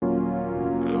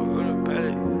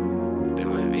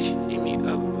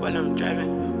while I'm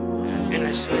driving. And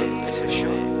I swear it's a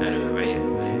show, not a raid.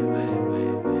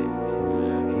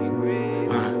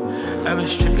 I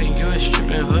was tripping, you was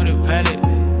tripping, who the pilot?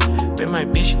 Bet my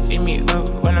bitch beat me up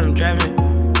while I'm driving.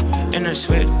 And I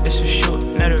swear it's a show,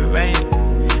 not a riot.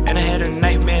 And I had a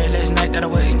nightmare last night that I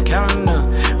wasn't counting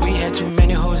up. We had too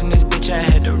many hoes in this bitch, I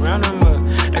had to round them up.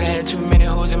 Like I had too many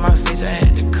hoes in my face, I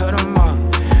had to cut them off.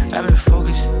 I've been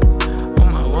focused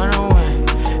on my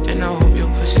one-on-one. And I hope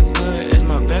your pussy good as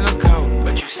my bank account.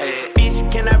 But you said, bitch,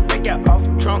 can I break you off?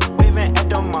 Drunk, waving at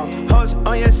the mall. Hoes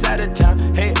on your side of town,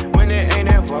 hey, when it ain't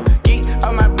there for. Geek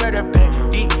all my brother back,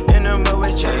 deep in the mud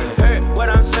with check. Heard what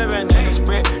I'm serving, nigga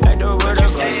spread like the word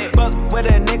of God. Fuck what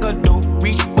a nigga do,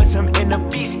 reach for some inner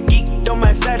peace. Geek on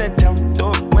my side of town,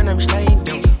 door when I'm sliding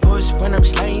down. Horse when I'm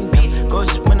sliding down,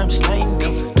 ghost when I'm sliding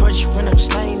down. Torch when I'm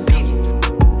sliding down.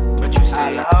 What you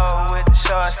say? All with the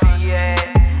shorts, yeah.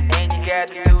 And you got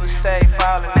to do is say,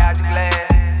 falling out your glass.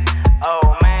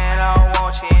 Oh man, I don't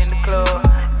want you in the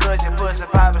club. Cause your pussy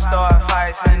poppin' start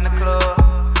fights in the club.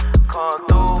 Come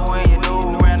through when you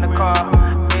new rent a car.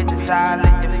 Bitches all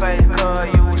in your face cause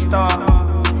you a star.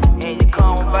 And you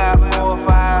come by 4 or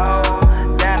 5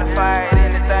 hoes. Down to fight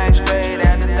anything straight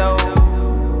at the door.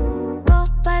 Go,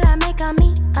 but I make 'em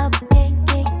meet up, yeah,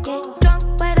 yeah, yeah. Drunk,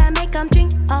 but I make 'em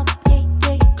drink up, yeah,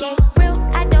 yeah, yeah. Real,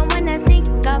 I don't wanna sneak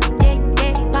up, yeah,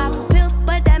 yeah. Pop pills,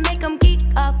 but I make 'em geek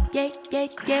up, yeah, yeah,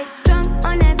 yeah. Drunk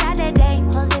on a Saturday,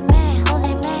 hold it man, hold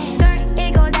it man. Turn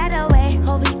it go that away,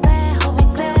 hope be glad, hope be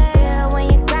glad. Real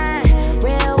when you grind,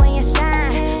 real when you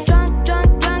shine. Drunk,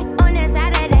 drunk, drunk on a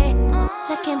Saturday.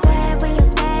 Looking bad when you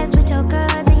spaz with your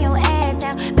girls and your ass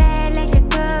out. Bad like your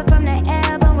girl from the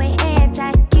elbow and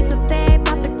anti. Keep it bad,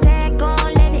 pop a tag,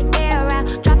 gon' let it air out.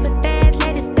 Drop it fast,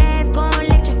 let it spaz, gon'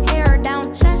 let your hair down.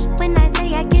 Shush when I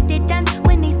say I get it done.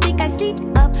 When they speak, I see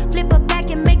up. Flip it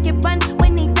back and make it run.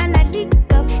 When they done, I leak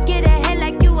up. Get ahead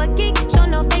like you a geek. Show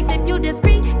no face if you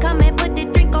discreet. Come and put the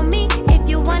drink on me if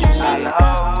you wanna link up.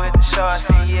 All with the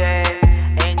shorts, yeah.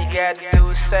 And you got to do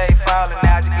is say, falling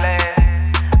out your glass.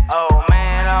 Oh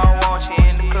man, I don't want you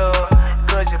in the club.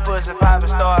 Cause your pussy poppin'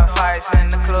 start fights in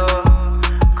the club.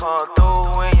 Come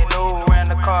through when you new rent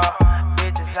a car.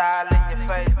 Bitches all in your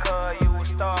face cause you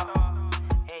a star.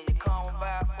 And you come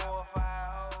by 4 or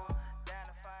 5 hoes. Down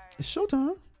to fight. It's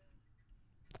showtime.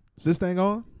 Is this thing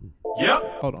on? Yep.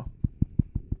 Hold on.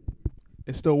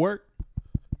 It still work?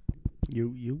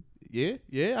 You.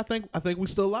 Yeah. I think we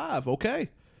still live. Okay.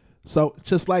 So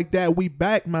just like that, we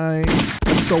back, man.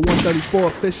 Episode 134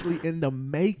 officially in the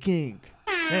making.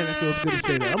 Man, that feels good to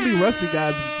say that. I'm gonna be rusty,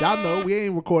 guys. Y'all know we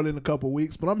ain't recorded in a couple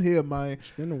weeks, but I'm here, man.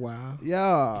 It's been a while.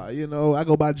 Yeah, you know, I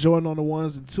go by Jordan on the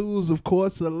ones and twos, of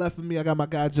course. To the left of me, I got my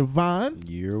guy Javon.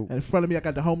 You. And in front of me, I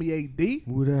got the homie AD.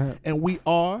 What up? And we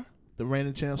are the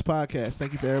Random Chance Podcast.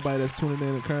 Thank you for everybody that's tuning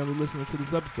in and currently listening to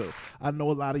this episode. I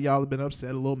know a lot of y'all have been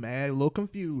upset, a little mad, a little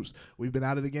confused. We've been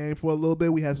out of the game for a little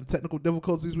bit. We had some technical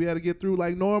difficulties we had to get through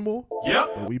like normal.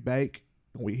 Yep. But we back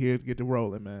and we here to get the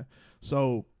rolling, man.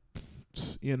 So,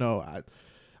 you know,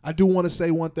 I do want to say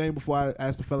one thing before I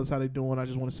ask the fellas how they doing. I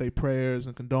just want to say prayers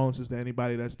and condolences to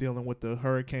anybody that's dealing with the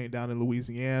hurricane down in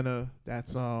Louisiana.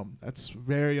 That's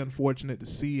very unfortunate to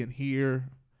see and hear.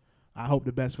 I hope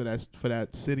the best for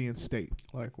that city and state.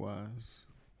 Likewise.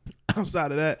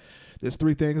 Outside of that, there's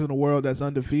 3 things in the world that's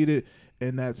undefeated,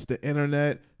 and that's the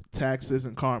internet, taxes,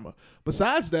 and karma.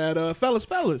 Besides that,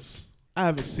 fellas, I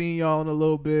haven't seen y'all in a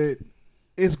little bit.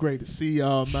 It's great to see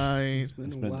y'all, man. It's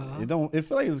been a while. It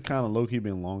feel like it's kind of low key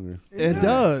been longer. It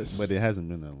does. But it hasn't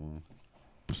been that long.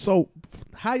 So,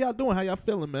 how y'all doing? How y'all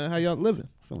feeling, man? How y'all living?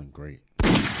 Feeling great. For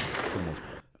the most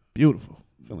part. Beautiful.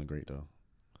 Feeling great though.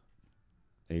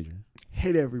 Adrian.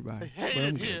 Hate everybody. But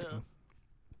I'm good, though.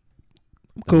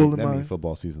 I'm cool, That man. means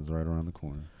football season's right around the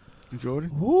corner.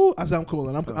 Jordan? Ooh, I said I'm cool,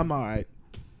 and I'm all right.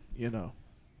 You know,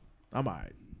 I'm all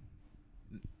right.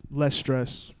 Less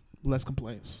stress, less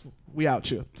complaints. We out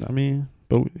here. I mean,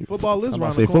 but Football is I'm around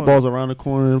about to the say corner. football's around the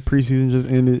corner. Preseason just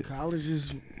ended. College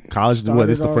is College, started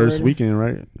it's the first already? weekend,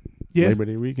 right? Yeah. Labor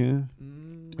Day weekend.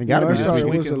 It No, gotta be it this started-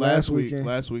 weekend. was it last weekend?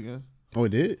 Last weekend. Oh, it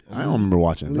did? I don't remember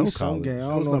watching at no least some college. game. I It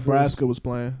don't was know if Nebraska was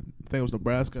playing. I think it was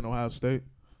Nebraska and Ohio State.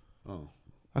 Oh.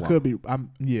 I Wow. could be.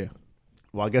 Yeah.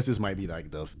 Well, I guess this might be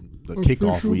like the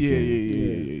kickoff Official? weekend.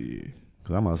 Yeah.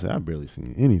 Because I'm going to say I've barely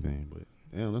seen anything. But,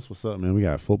 damn, that's what's up, man. We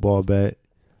got football back.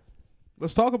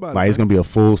 Let's talk about Like, it. it's going to be a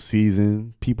full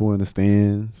season. People in the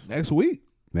stands. Next week.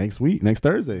 Next week. Next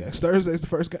Thursday. Next Thursday is the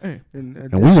first game. And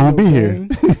we won't be here.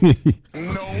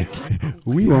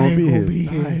 We won't be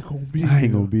here. I ain't gonna be I ain't here.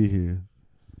 gonna be here.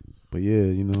 But yeah,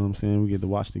 you know what I'm saying? We get to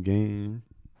watch the game,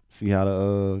 see how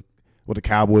the what the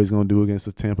Cowboys gonna do against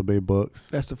the Tampa Bay Bucks.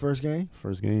 That's the first game.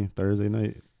 First game Thursday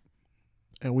night.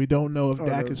 And we don't know if Oh,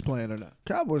 Dak no. is playing or not.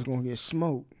 Cowboys gonna get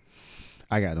smoked.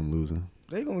 I got them losing.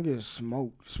 They gonna get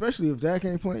smoked, especially if Dak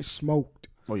ain't playing. Smoked.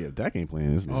 Oh yeah, Dak ain't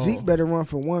playing. This Oh. Zeke better run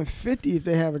for 150 if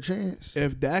they have a chance.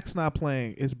 If Dak's not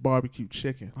playing, it's barbecue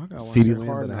chicken. I got CeeDee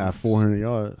Lamb better have 400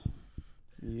 yards.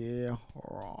 Yeah,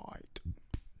 right.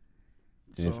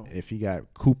 So- If he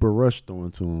got Cooper Rush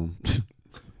throwing to him,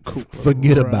 Cooper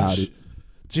forget Rush. about it.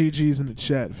 GG's in the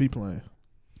chat if he playing.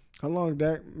 How long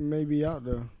Dak may be out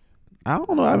there? I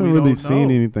don't know. I haven't We really don't seen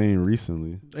know. anything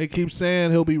recently. They keep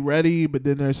saying he'll be ready, but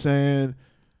then they're saying,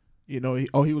 he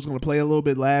was going to play a little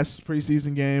bit last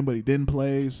preseason game, but he didn't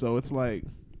play. So it's like,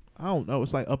 I don't know.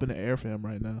 It's like up in the air for him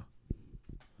right now.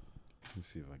 Let me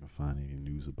see if I can find any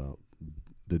news about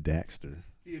the Daxter.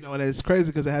 And it's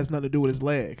crazy because it has nothing to do with his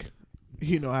leg.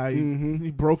 You know how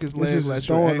he broke his This leg is last his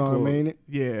throwing year. arm, ain't it?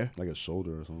 Yeah. Like a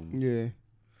shoulder or something. Yeah.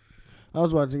 I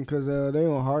was watching because they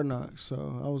on Hard Knocks,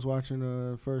 so I was watching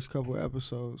the first couple of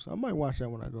episodes. I might watch that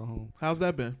when I go home. How's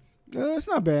that been? It's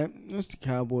not bad. It's the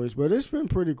Cowboys, but it's been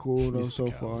pretty cool though It's the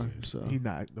so far. Cowboys. So, He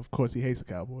not. Of course, he hates the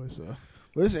Cowboys. So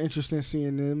but it's interesting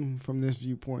seeing them from this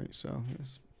viewpoint. So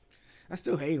I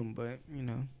still hate them, but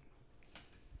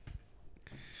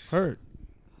heard.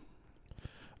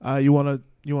 You wanna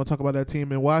talk about that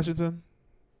team in Washington?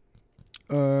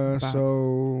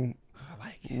 So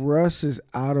Russ is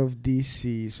out of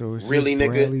DC, so it's Really, just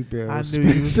nigga? Bradley Beal, I knew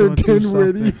you was Spencer gonna do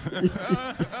Dinwiddie.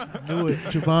 Knew it,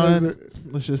 Javon.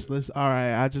 Let's. All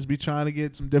right, I just be trying to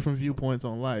get some different viewpoints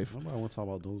on life. Nobody want to talk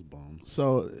about those bums.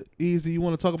 So easy. You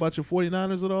want to talk about your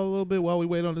 49ers at all a little bit while we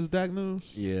wait on this Dak news?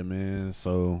 Yeah, man.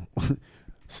 So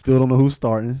still don't know who's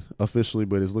starting officially,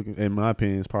 but it's looking, in my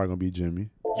opinion, it's probably gonna be Jimmy.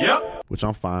 Yep. Which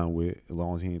I'm fine with as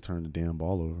long as he ain't turned the damn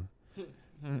ball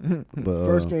over. But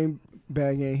First game,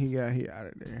 bad game he out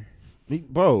of there.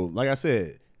 bro, like I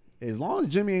said, as long as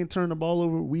Jimmy ain't turned the ball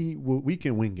over, we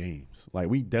can win games. Like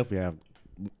we definitely have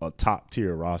a top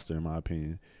tier roster in my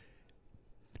opinion.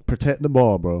 Protect the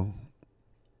ball, bro.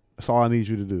 That's all I need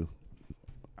you to do.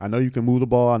 I know you can move the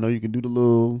ball. I know you can do the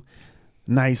little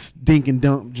nice dink and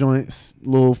dunk joints,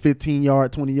 little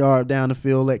 15-yard, 20-yard down the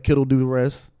field. Let Kittle do the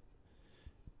rest.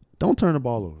 Don't turn the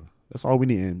ball over. That's all we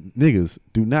need. And niggas,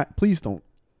 please don't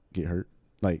get hurt.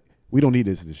 Like, we don't need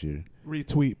this year.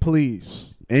 Retweet,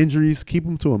 please. Injuries, keep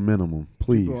them to a minimum,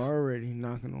 please. People are already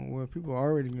knocking on wood. People are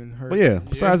already getting hurt. But yeah,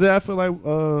 besides that, I feel like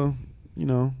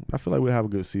I feel like we'll have a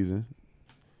good season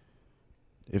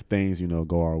if things,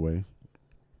 go our way.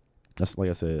 That's like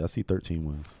I said, I see 13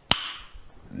 wins.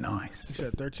 You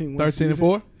said 13 13 wins. and season?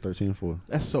 4. 13 and 4.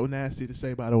 That's so nasty to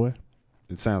say, by the way.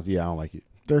 It sounds, I don't like it.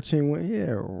 13 wins.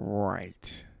 Yeah,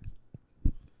 right.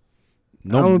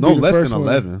 No would be the less first than one.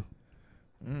 11.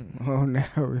 Oh, now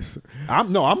it's.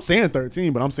 I'm saying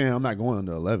 13, but I'm saying I'm not going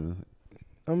under 11.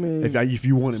 I mean, If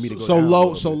you wanted me to go So down a low.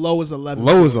 little So bit. low is 11.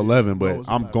 Low is 11, but Low is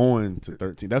I'm 11. going to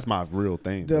 13. That's my real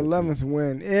thing. the 13. 11th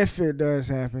win, if it does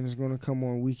happen, is going to come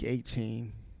on week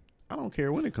 18. I don't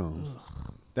care when it comes.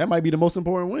 That might be the most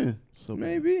important win. So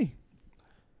Maybe.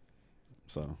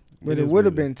 So, But it is would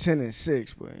have what it been 10 and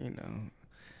 6, but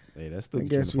Hey, that's still I the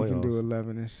guess we can do playoffs.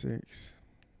 11 and 6.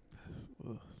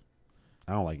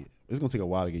 I don't like it. It's gonna take a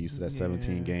while to get used to that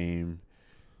 17 Yeah. game.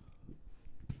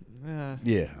 Yeah.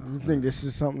 Yeah, You think this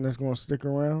is something that's going to stick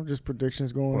around? Just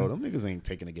predictions going bro, them niggas ain't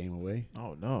taking the game away.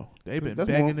 Oh no, they've been That's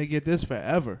begging more- to get this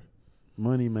forever.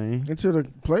 Money, man. until the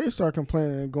players start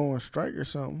complaining and go on strike or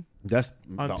something. That's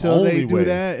Until the only they do way.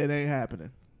 that, it ain't happening.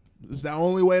 It's the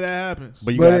only way that happens.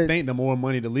 But you But gotta it- think the more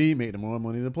money the league make, the more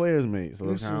money the players make. So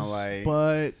it's This kind of is- like,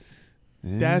 But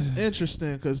eh. that's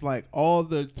interesting because like all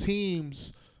the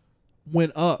teams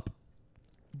went up,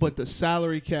 but the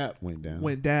salary cap went down.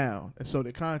 went down, and so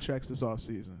the contracts this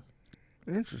offseason.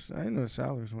 Interesting. I didn't know the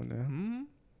salaries went down. Mm-hmm.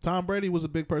 Tom Brady was a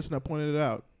big person that pointed it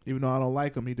out. Even though I don't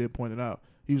like him, he did point it out.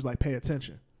 He was like, "Pay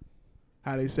attention."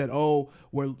 How they said, "Oh,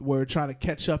 we're trying to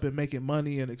catch up and making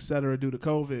money and et cetera due to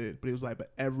COVID," but he was like,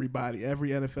 "But every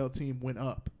NFL team went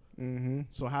up." Mm-hmm.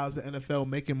 So how's the NFL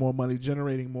making more money,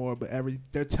 generating more, but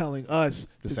they're telling us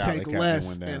The to salary take cap less,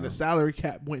 went and down. the salary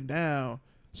cap went down.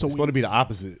 So It's supposed to be the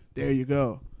opposite. there you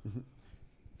go.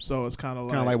 So it's kind of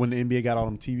Kind of like when the NBA got all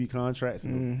them TV contracts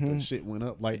and the shit went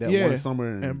up like that Yeah. one summer.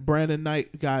 and Brandon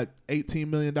Knight got $18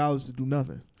 million to do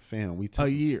nothing fam, a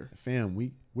year.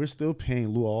 we're still paying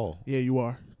Lou All. Yeah, you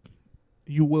are.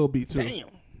 You will be too. Damn.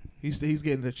 He's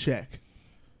getting a check.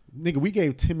 Nigga, we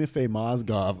gave Timothy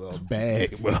Mozgov a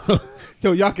bag, bro.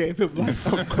 Yo, y'all gave him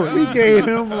like We gave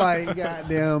him like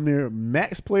goddamn near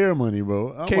max player money,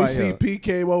 bro. I'm like, KCP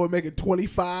came over making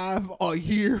 $25 a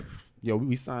year. Yo,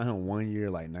 we signed him 1 year,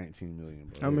 like $19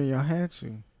 million, bro. I mean, y'all had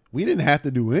to. We didn't have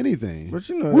to do anything. But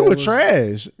you know, we that were was-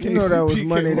 trash. You know that was KCP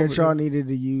money came that over y'all there. needed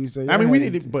to use. So I y'all mean, we had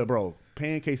needed, to- but bro,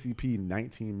 paying KCP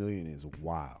 $19 million is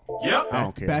wild. Yep. I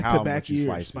don't care Back how to back much you years,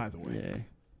 slice by it. the way. Yeah.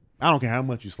 I don't care how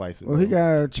much you slice it. Well, he bro.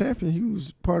 got a champion. He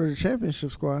was part of the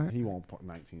championship squad. He won't put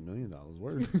 $19 million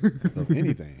worth of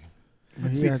anything. But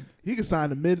he See, had- he could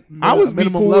sign a I would be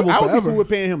minimum cool. level I would be forever. cool with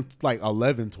paying him like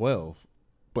 11, 12,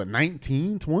 but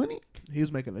 19, 20. He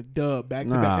was making a dub back to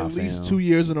Nah, back, at least fam. 2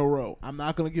 years in a row. I'm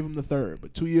not gonna give him the third,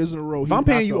 but 2 years in a row. If he I'm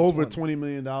paying knocked you up over 20. $20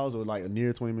 million or like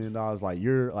near $20 million, like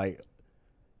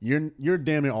you're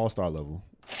damn near all-star level.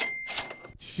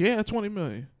 Yeah, 20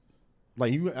 million.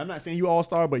 Like you, I'm not saying you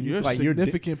all-star, but You're a like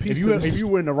significant piece If of this. if you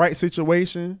were in the right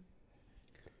situation,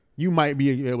 you might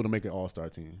be able to make an all-star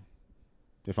team.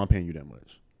 If I'm paying you that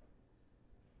much,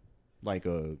 like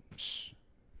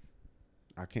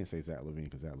I can't say Zach LaVine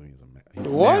because Zach LaVine's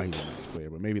What? He's a max player,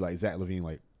 but maybe like Zach LaVine,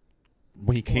 like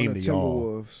when he came on to the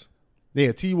y'all. Timberwolves.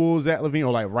 Yeah, T-Wolves, Zach LaVine,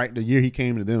 or like right the year he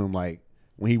came to them, like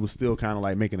when he was still kind of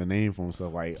like making a name for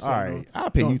himself. Like, So, all right, I'll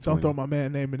pay you. Don't 20. throw my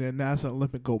man name in there. NASA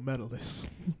Olympic gold medalist.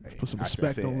 Hey, Put some I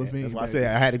respect said- on LaVine. That's why I baby.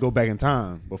 said I had to go back in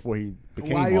time before he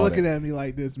became. Why are you all looking that. at me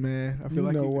like this, man? I feel You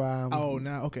like know you, why I'm- Oh,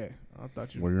 now okay. I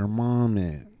thought you. Where your mom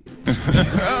at?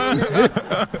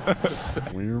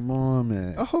 Where your mom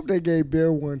at? I hope they gave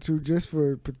Bill one too, just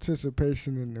for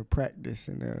participation in the practice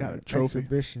and Got a the trophy.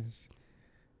 exhibitions.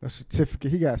 A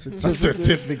certificate. He got a A certificate.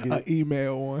 certificate. An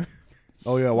email one.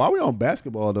 Oh yeah, while we on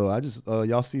basketball though, I just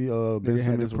y'all see Ben Nigga had to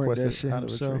Simmons print that requested shit out of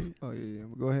a himself. trade. Oh yeah.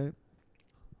 Go ahead.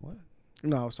 What?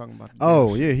 No, I was talking about. The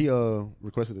Oh Bears. yeah, he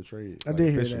requested a trade. I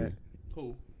did hear officially.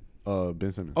 Who?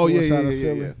 Ben Simmons. Oh He yeah, wants yeah, out of yeah,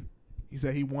 Philly. yeah. He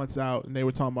said he wants out, and they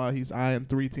were talking about he's eyeing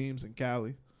 3 teams in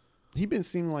Cali. He been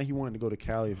seeming like he wanted to go to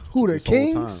Cali. Who, the this whole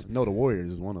Kings? time. No, the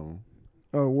Warriors is one of them.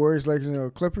 Oh, Warriors, Lakers,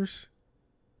 and Clippers.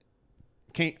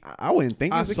 I wouldn't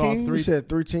think I it's the saw Kings. You said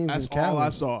 3 teams That's in Cali. all I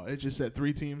saw. It just said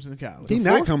 3 teams in Cali. He The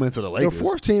not fourth- coming to the The Lakers.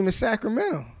 4th team is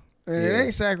Sacramento, and it Yeah.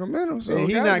 ain't Sacramento. So Yeah, it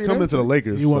he gotta not be coming them to the two.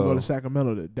 Lakers. He want to so go to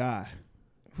Sacramento to die.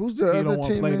 Who's He the don't other want to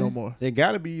team? play man? no more. It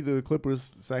got to be the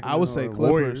Clippers. Sacramento, I would say or Clippers.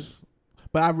 Warriors.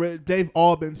 But I read they've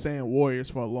all been saying Warriors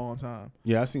for a long time.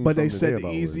 Yeah, I seen. But they something said today the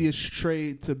about easiest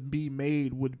trade to be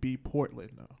made would be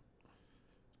Portland, though,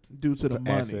 due to the The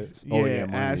money. assets. Yeah, Oh, yeah,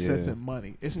 money, assets yeah. and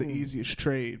money. It's the Hmm. easiest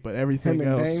trade, but everything Him and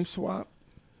else, Dame swap.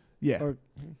 yeah. Or-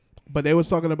 But they was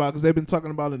talking about because they've been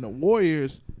talking about in the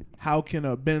Warriors, how can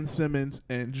a Ben Simmons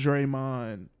and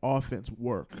Draymond offense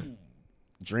work?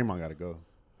 Draymond got to go.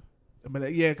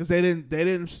 But yeah, because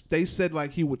they said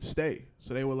like he would stay,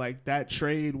 so they were like that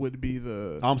trade would be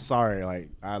the. I'm sorry. Like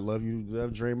I love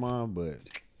Draymond, but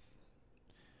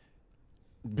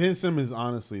Ben Simmons,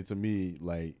 honestly, to me,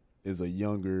 like is a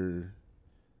younger,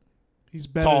 He's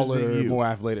better taller, than you. more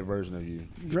athletic version of you.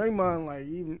 Draymond, like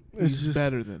even it's He's just,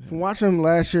 better than from him. watching him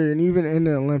last year and even in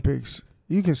the Olympics,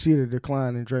 you can see the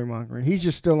decline in Draymond Green. He's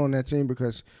just still on that team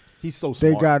because He's so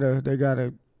they smart. got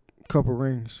a couple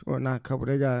rings, or not couple.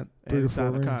 They got 3 And to 4 sign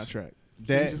a rings. contract.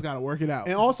 That- He just got to work it out.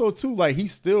 And also too, like he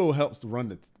still helps to run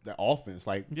the offense.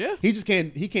 Like Yeah. he just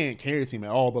can't carry his team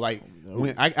at all. But like No.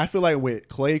 when I feel like with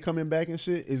Clay coming back and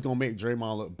shit, it's gonna make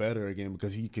Draymond look better again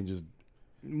because he can just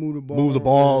Move move the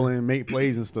ball and make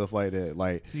plays and stuff like that.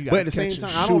 Like, You but gotta at the same catch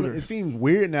and time, I don't. shooter. It seems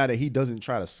weird now that he doesn't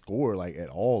try to score like at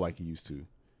all like he used to.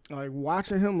 Like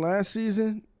watching him last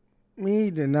season, he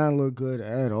did not look good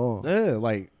at all. Yeah,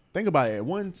 like think about it.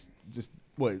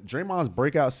 Draymond's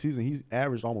breakout season, he's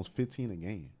averaged almost 15 a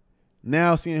game.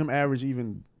 Now seeing him average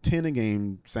even 10 a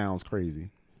game sounds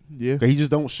crazy. Yeah. 'Cause he just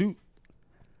don't shoot.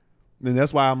 And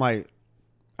that's why I'm like,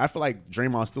 I feel like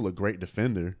Draymond's still a great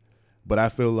defender, but I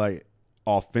feel like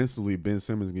offensively Ben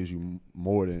Simmons gives you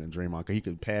more than Draymond because he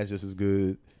could pass just as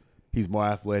good. He's more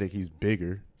athletic. He's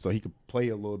bigger, so he could play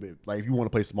a little bit. Like if you want to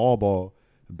play small ball,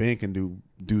 Ben can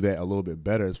do that a little bit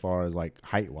better as far as like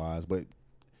height wise. But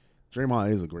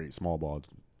Draymond is a great small ball,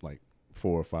 like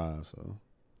 4 or 5. So,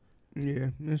 Yeah,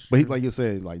 that's but he, true. like you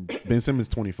said, like Ben Simmons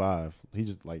 25. He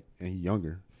just like and he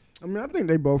younger. I mean, I think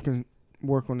they both can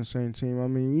work on the same team. I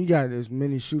mean, you got as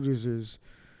many shooters as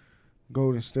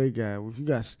Golden State got. If you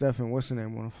got Steph and what's the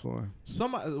name on the floor?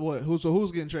 Somebody what?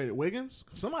 Who's getting traded? Wiggins?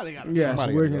 Somebody got to Yeah, Somebody so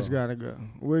gotta Wiggins go. got to go.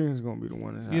 Wiggins gonna be the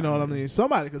one. That's You know out what I there. mean?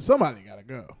 Somebody got to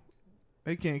go.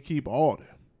 They can't keep all them.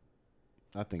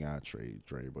 I think I'd trade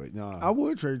Dre, but no, I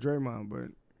would trade Draymond,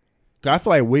 but I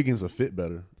feel like Wiggins will fit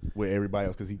better with everybody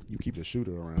else because you keep the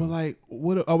shooter around. But like,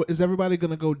 what is everybody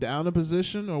gonna go down a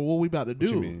position, or what we about to What you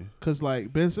do? mean? Because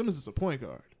like Ben Simmons is a point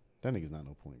guard. that nigga's not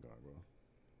no point guard, bro.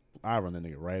 I run that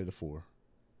nigga right at the 4.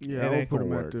 yeah, It I would ain't put gonna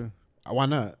him work. at the. Why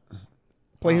not?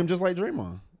 Play him just like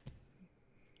Draymond.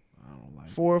 I don't like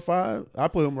 4 or 5. I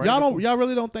put him right. Y'all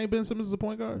really don't think Ben Simmons is a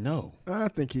point guard? No. I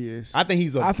think he is. I think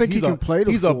he's a. I think he's he can play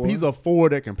the four. He's a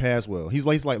forward that can pass well. He's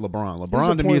like LeBron.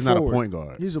 LeBron to me is not a point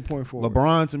guard. He's a point forward.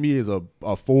 LeBron to me is a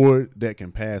forward that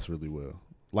can pass really well.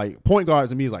 Like point guard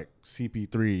to me is like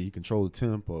CP3. He control the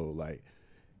tempo. Like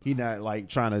he not like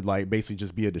trying to like basically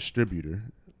just be a distributor.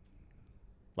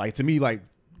 Like to me, like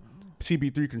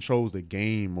CP3 controls the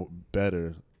game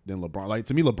better than LeBron. Like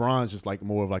to me, LeBron's just like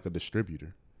more of like a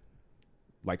distributor.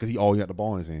 Like because he always got the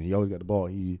ball in his hand. He always got the ball.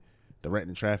 He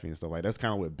directing traffic and stuff like that's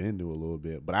kind of what Ben do a little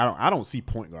bit. But I don't see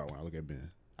point guard when I look at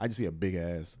Ben. I just see a big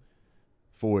ass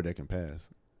forward that can pass.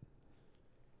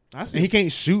 I see. And he can't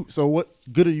shoot, so what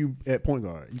good are you at point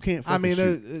guard? You can't fucking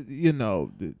shoot. You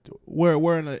know,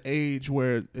 we're in an age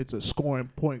where it's a scoring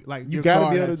point. Like You got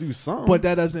to be able to do something. but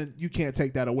that doesn't. You can't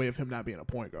take that away of him not being a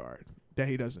point guard. That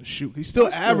he doesn't shoot. He still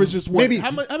averages what? maybe-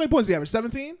 How many points he average?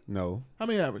 17? No, How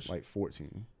many average? like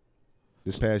 14.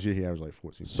 This past year, he averaged like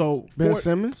 14. So Ben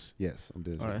Simmons? Yes, I'm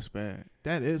dead. Oh, that's bad.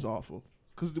 that is awful.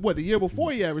 Because what the year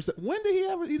before he averaged? When did he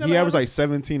average? He averaged like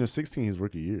 17 or 16 his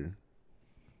rookie year.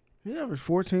 He averaged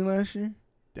 14 last year.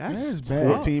 That's bad.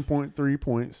 tough. 14.3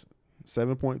 points,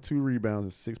 7.2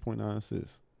 rebounds, and 6.9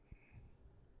 assists.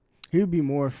 He would be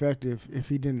more effective if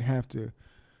he didn't have to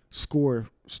score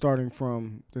starting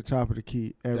from the top of the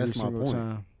key every That's my single point.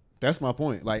 time. That's my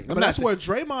point. Like, But that's where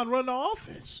Draymond run the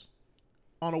offense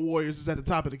on the Warriors is at the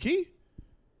top of the key.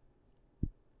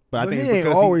 But I But think he it's ain't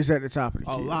because always at the top of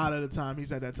the A key. lot of the time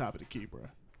he's at that top of the key, bro.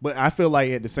 But I feel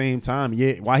like at the same time,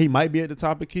 yeah, while he might be at the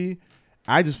top of the key,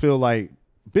 I just feel like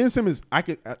Ben Simmons,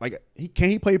 can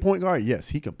he play point guard? Yes,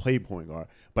 he can play point guard.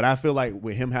 But I feel like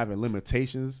with him having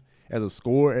limitations as a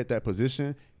scorer at that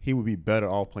position, he would be better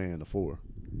off playing the 4.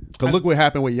 Because look what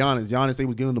happened with Giannis. Giannis, they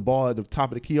was giving the ball at the top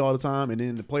of the key all the time, and then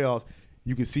in the playoffs,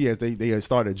 you can see as they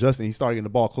started adjusting, he started getting the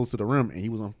ball close to the rim, and he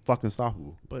was fucking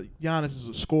unstoppable. But Giannis is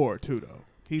a scorer too, though.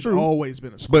 He's True. always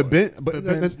been a scorer. But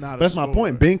Ben's not. that's a my scorer.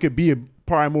 point. Ben could be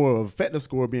probably more of an effective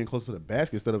scorer being close to the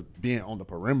basket instead of being on the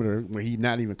perimeter where he's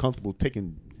not even comfortable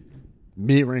taking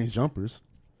mid-range jumpers.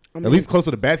 At least close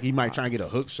to the basket, he might try and get a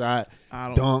hook shot,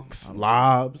 dunks,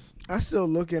 lobs. I still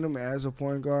look at him as a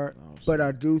point guard, but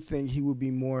I do think he would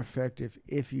be more effective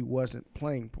if he wasn't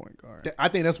playing point guard. I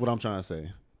think that's what I'm trying to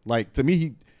say. Like, to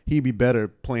me, he'd be better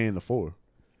playing the 4.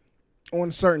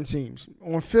 On certain teams.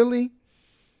 On Philly,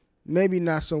 maybe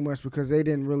not so much because they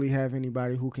didn't really have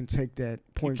anybody who can take that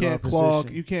point guard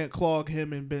position. You can't clog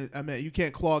him and Ben. I mean, you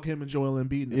can't clog him and Joel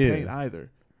Embiid in the paint either.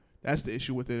 That's the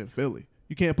issue with it in Philly.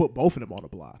 You can't put both of them on the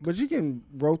block. But you can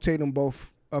rotate them both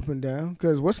up and down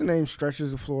because what's the name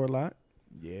stretches the floor a lot.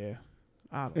 Yeah,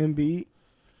 I don't. Embiid.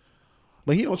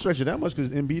 But he don't stretch it that much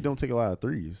because Embiid don't take a lot of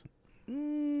threes.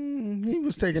 He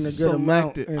was taking a good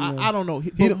amount. I don't know. He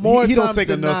Don't take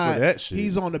than enough not, for that shit.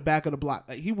 He's on the back of the block.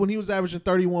 Like when he was averaging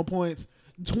 31 points,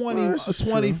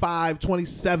 25,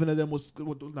 27 of them was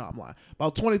no, I'm lying.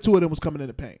 About 22 of them was coming in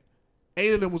the paint.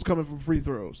 8 of them was coming from free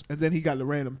throws, and then he got the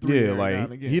random 3. Yeah, every now and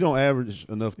like again. he don't average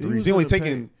enough He threes. was He only in the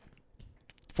taking paint.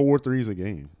 4 threes a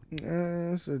game.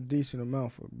 That's a decent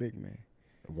amount for a big man.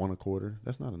 1 a quarter.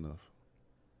 That's not enough.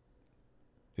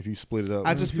 If you split it up,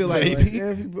 I just feel like He's he's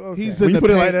When in you the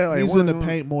put it paint. like that, like he's in the one-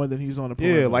 paint more than he's on the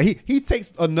perimeter. yeah, like he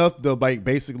takes enough to like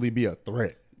basically be a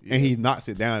threat, and he knocks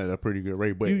it down at a pretty good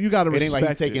rate. But You gotta it ain't like he's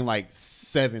respect it. taking like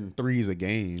 7 threes a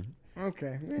game.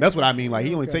 Okay. That's what I mean. Like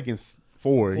he only Okay. taking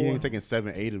 4. He 4. ain't taking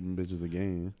 7, 8 of them bitches a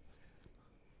game.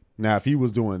 Now, if he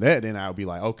was doing that, then I would be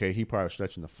like, okay, he probably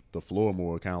stretching the floor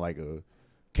more, kind of like a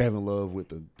Kevin Love with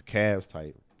the Cavs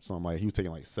type, something like he was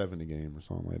taking like 7 a game or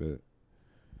something like that.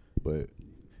 But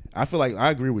I feel like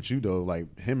I agree with you though.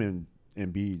 Like him and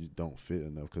Embiid don't fit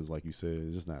enough because, like you said,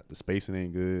 it's just not the spacing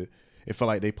ain't good. It felt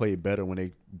like they played better when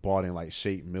they brought in like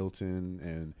Shake Milton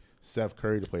and Seth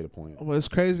Curry to play the point. Well, it's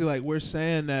crazy. Like we're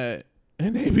saying that,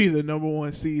 and they be the number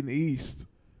 1 seed in the East.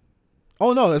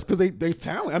 Oh no, that's because they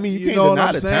talent. I mean, you can't know what deny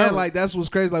I'm the saying? talent. Like that's what's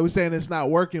crazy. Like we're saying it's not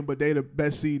working, but they the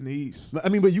best seed in the East. I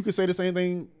mean, but you could say the same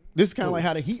thing. This is kind of like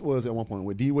how the Heat was at one point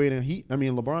with D-Wade and Heat. I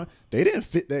mean, LeBron, they didn't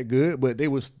fit that good, but they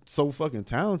was so fucking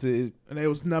talented. And they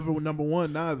was never number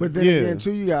 1 neither. But then Yeah. again,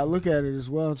 too, you gotta look at it as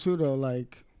well, too, though.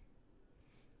 Like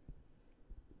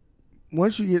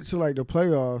once you get to like the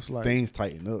playoffs, like Things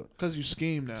tighten up. because you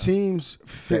scheme now. teams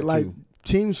That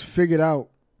teams figured out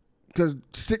because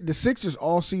the Sixers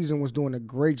all season was doing a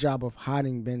great job of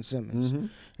hiding Ben Simmons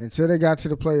until they got to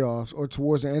the playoffs or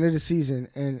towards the end of the season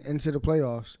and into the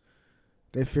playoffs.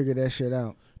 They figured that shit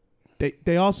out.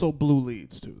 They also blew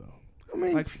leads too though. I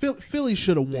mean, Like Philly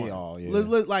should have won. all, yeah.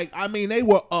 Like I mean, they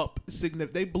were up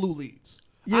significant. They blew leads.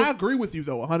 I agree with you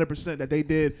though 100% that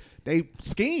they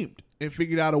schemed and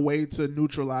figured out a way to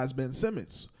neutralize Ben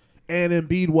Simmons, and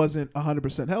Embiid wasn't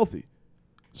 100% healthy.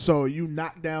 So you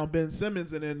knock down Ben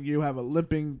Simmons and then you have a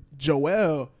limping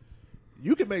Joel.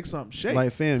 You can make something shake.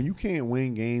 Like, fam, you can't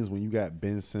win games when you got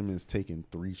Ben Simmons taking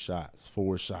 3 shots,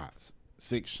 4 shots,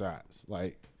 6 shots.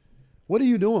 Like, what are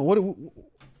you doing?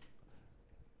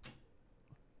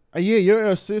 Yeah, your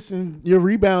assists and your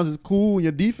rebounds is cool, and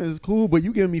your defense is cool, but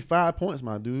you giving me 5 points,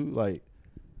 my dude. Like,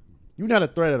 you're not a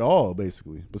threat at all,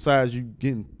 basically. Besides you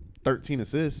getting 13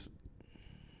 assists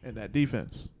and that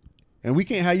defense. And we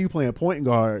can't have you playing point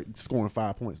guard scoring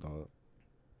 5 points, dog.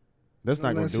 That's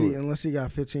not going to do it. Unless he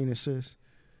got 15 assists.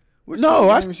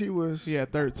 He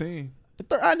had 13.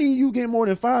 I need you getting more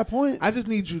than 5 points. I just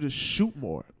need you to shoot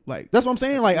more. Like, that's what I'm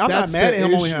saying. Like, I'm not mad at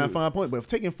him only having 5 points, but if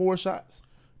taking 4 shots.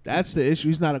 That's the issue.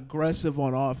 He's not aggressive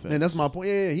on offense. And that's my point.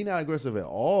 Yeah, he's not aggressive at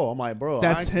all. I'm like, bro.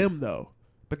 That's him, though.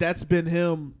 But that's been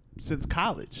him since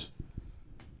college.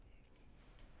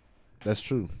 That's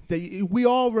true. We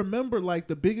all remember, like,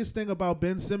 the biggest thing about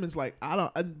Ben Simmons, like,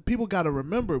 people got to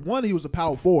remember, one, he was a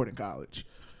power forward in college.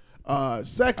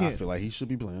 Second, I feel like he should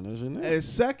be playing this in there. And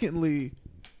secondly,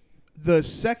 the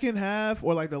second half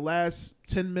or like the last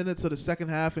 10 minutes of the second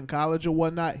half in college or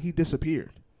whatnot, he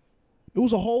disappeared. It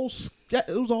was a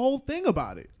whole thing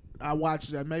about it. I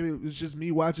watched that. Maybe it was just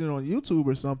me watching it on YouTube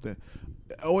or something.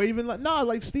 Or even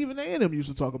like Stephen A and them used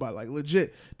to talk about, like,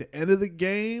 legit, the end of the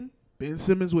game, Ben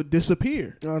Simmons would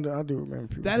disappear. I do remember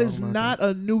people. That is not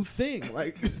a new thing.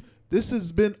 Like, this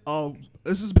has been a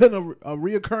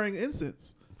reoccurring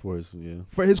instance for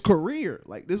his career.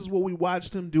 Like, this is what we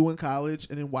watched him do in college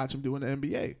and then watch him do in the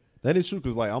NBA. That is true,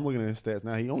 because, like, I'm looking at his stats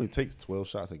now. He only takes 12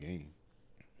 shots a game.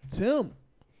 Tim,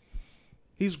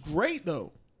 he's great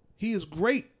though. He is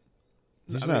great.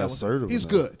 He's not assertive. He's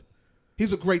good.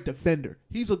 He's a great defender.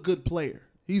 He's a good player.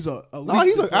 He's I feel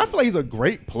like he's a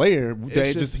great player.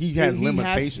 He has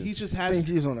limitations. He just has. I think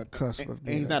he's on a cusp of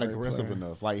being. And he's not aggressive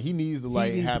enough. Like, he needs to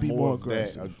have more of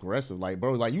that aggressive. Like,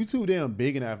 bro, like, you too damn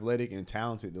big and athletic and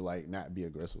talented to, like, not be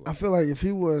aggressive. I feel like if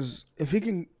he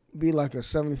can be like a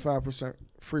 75%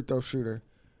 free throw shooter,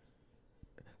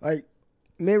 like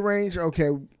mid range, okay.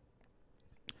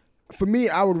 For me,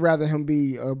 I would rather him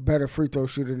be a better free throw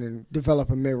shooter than develop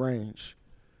a mid range.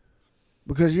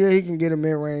 Because he can get a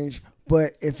mid range.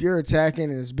 But if you're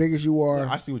attacking and as big as you are,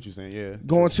 I see what you're saying. Yeah,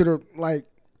 going to the like,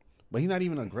 but he's not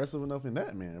even aggressive enough in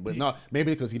that, man. But no,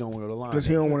 maybe because he don't want to go to the line. Because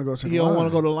he don't want to go to the line. He don't want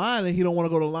to go to the line, and he don't want to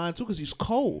go to the line too because he's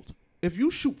cold. If you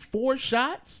shoot 4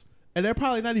 shots and they're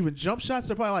probably not even jump shots,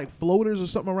 they're probably like floaters or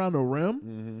something around the rim.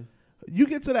 Mm-hmm. You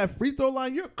get to that free throw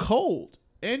line, you're cold,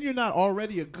 and you're not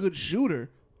already a good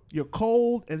shooter. You're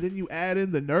cold, and then you add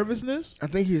in the nervousness. I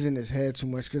think he's in his head too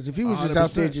much, because if he was just out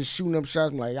there just shooting up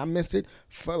shots, like, I missed it,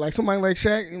 like somebody like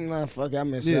Shaq, fuck it, I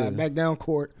missed it. Back down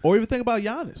court. Or even think about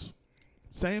Giannis.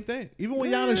 Same thing. Even when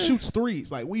Giannis shoots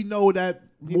threes, like, we know that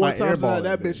more times than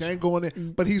that bitch ain't going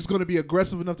in, but he's going to be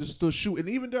aggressive enough to still shoot. And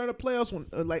even during the playoffs, when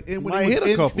he was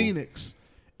in Phoenix,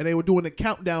 and they were doing the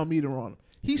countdown meter on him,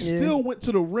 he still went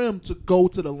to the rim to go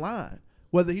to the line.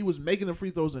 Whether he was making the free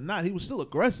throws or not, he was still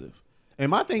aggressive. And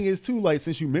my thing is, too, like,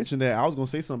 since you mentioned that, I was going to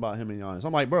say something about him and Giannis.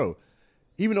 I'm like, bro,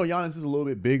 even though Giannis is a little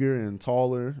bit bigger and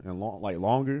taller and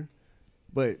longer,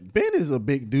 but Ben is a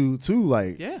big dude, too.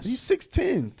 Like, he's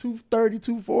 6'10", 230,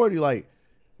 240. Like,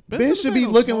 Ben should be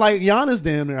looking like Giannis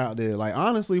damn near out there. Like,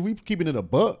 honestly, if we keeping it a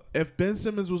buck. If Ben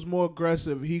Simmons was more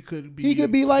aggressive, he could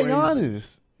be like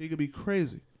Giannis. He could be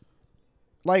crazy.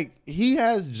 Like, he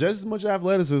has just as much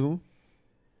athleticism.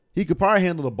 He could probably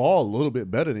handle the ball a little bit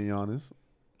better than Giannis.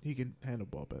 He can handle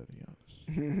the ball better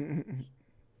than Giannis.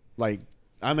 Like,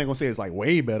 I'm not gonna say it's like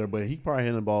way better, but he probably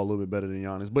handle the ball a little bit better than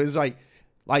Giannis. But it's like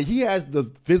he has the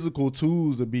physical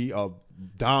tools to be a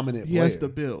dominant player. He has the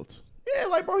build. Yeah,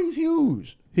 like, bro, he's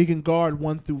huge. He can guard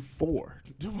 1 through 4.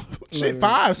 Shit,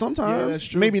 5 sometimes. Yeah, that's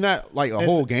true. Maybe not like a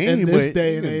whole game, in but this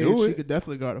day and age, he could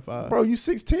definitely guard a 5. Bro, you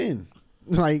 6'10".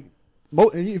 Like,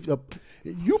 and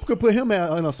you could put him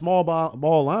in a small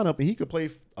ball lineup, and he could play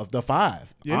the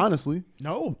 5. Yeah. Honestly,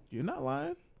 no, you're not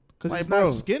lying. Because he's not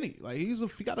skinny. Like, he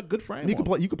got a good frame. You could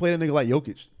play that nigga like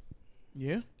Jokic.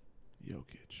 Yeah,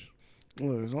 Jokic.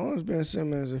 Well, as long as Ben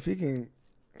Simmons, if he can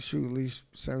shoot at least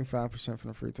 75% from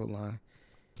the free throw line,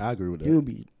 I agree with that. He'll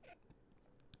be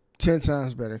 10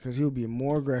 times better because he'll be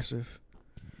more aggressive.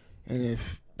 And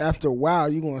if after a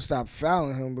while you're gonna stop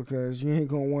fouling him because you ain't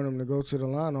gonna want him to go to the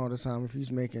line all the time if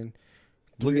he's making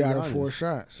 3 out of 4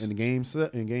 shots. In the game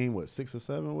 6 or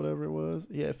 7, whatever it was,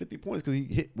 he had 50 points because he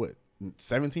hit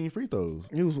 17 free throws.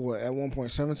 He was at one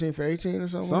point 17 for 18 or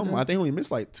something. I think he only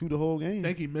missed like 2 the whole game. I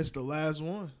think he missed the last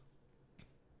one.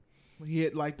 He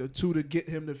hit like the 2 to get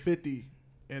him to 50,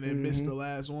 and then missed the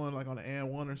last one, like on an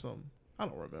and one or something. I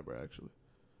don't remember actually.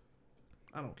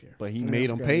 I don't care. But he made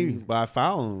him pay by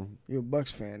fouling him. You're a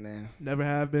Bucks fan now. Never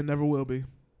have been, never will be.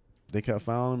 They kept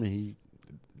fouling him, and he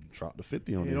dropped the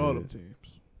 50 on In all them teams.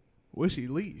 Wish he'd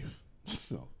leave.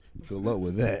 So good luck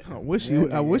with that. I wish he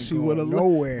would have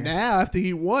nowhere. Now after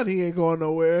he won, he ain't going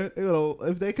nowhere.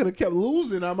 If they could have kept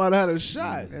losing, I might have had a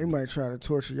shot. They might try to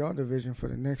torture y'all division for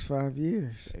the next 5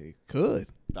 years. They could.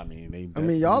 I mean,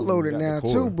 y'all loaded now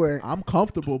too, but I'm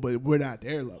comfortable, but we're not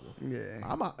their level. yeah,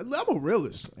 I'm a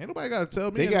realist. Ain't nobody got to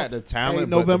tell me. They got the talent. Hey, but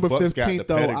November the Bucks got the 15th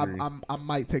though, pedigree. I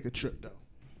might take a trip though.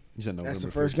 You said November that's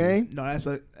the first 15th. game. No,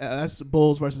 that's the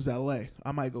Bulls versus LA.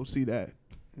 I might go see that.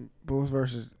 Bulls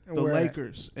versus The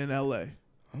Lakers in LA.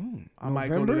 I might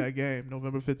go to that game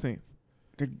November 15th.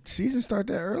 The season start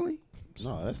that early?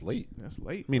 No, that's late. That's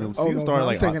late. I mean, bro. the season started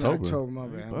like I'm thinking October. My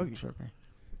bad. I'm Buggy. tripping.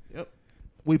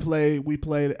 We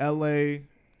played LA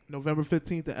November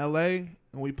 15th in LA,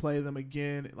 and we play them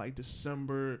again like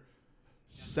December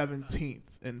 17th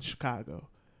in Chicago.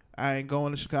 I ain't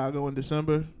going to Chicago in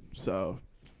December, so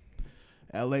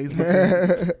LA's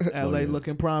looking,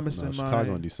 looking promising. No,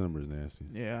 Chicago in December is nasty.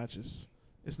 Yeah,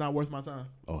 it's not worth my time.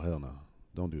 Oh hell no!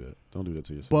 Don't do that. Don't do that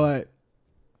to yourself. But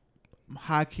I'm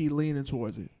high key leaning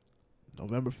towards it.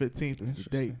 November 15th is the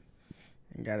date.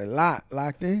 And got it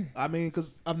locked in. I mean,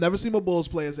 because I've never seen my Bulls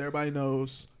play, as everybody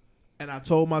knows. And I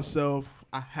told myself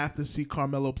I have to see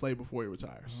Carmelo play before he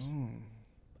retires.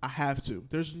 I have to.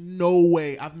 There's no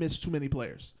way. I've missed too many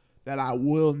players that I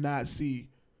will not see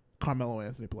Carmelo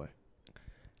Anthony play.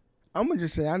 I'm going to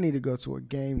just say I need to go to a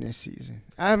game this season.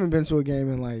 I haven't been to a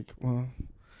game in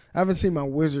I haven't seen my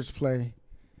Wizards play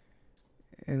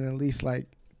in at least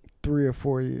 3 or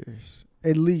 4 years.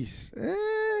 At least.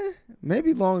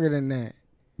 Maybe longer than that.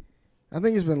 I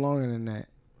think it's been longer than that.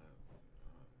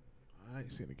 I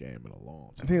ain't seen a game in a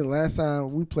long time. I think the last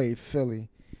time we played Philly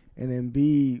and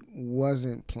Embiid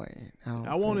wasn't playing.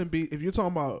 I won't Embiid. If you're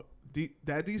talking about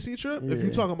that DC trip, if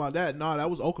you're talking about that, that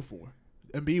was Okafor.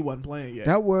 Embiid wasn't playing yet.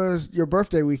 That was your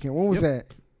birthday weekend. When was that?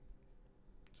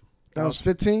 That was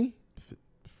 15?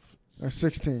 Or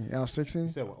 16? That was 16? You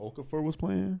said when Okafor was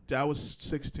playing? That was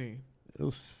 16. It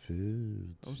was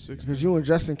 15. That was 16. Because you and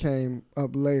Justin came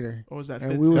up later. Or was that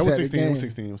And 15? we was That was at the 16. It was game.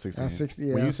 16. It was 16. That was 60, yeah,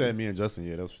 When you that's said me and Justin,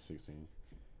 that was 16.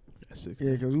 That's 16.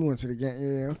 Yeah, because we went to the game.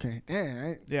 Yeah, okay.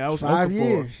 Damn. Yeah, I was 5 Okafor.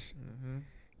 years.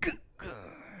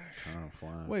 Time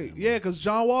flying. Wait, yeah, because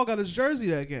John Wall got his jersey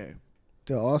that game.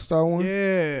 The All-Star one?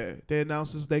 Yeah, they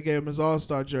announced they gave him his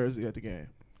All-Star jersey at the game.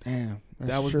 Damn.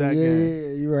 That's That was true. that yeah, game. Yeah,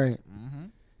 you're right.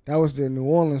 That was the New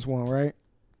Orleans one, right?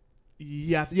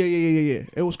 Yeah.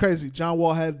 It was crazy. John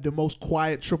Wall had the most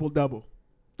quiet triple-double.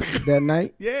 That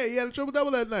night? Yeah, he had a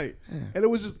triple-double that night. And it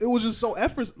was just so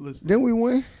effortless. Didn't we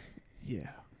win? Yeah.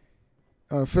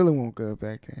 Philly won't go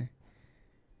back then.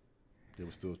 They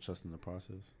were still trusting the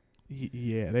process.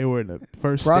 Yeah, they were in the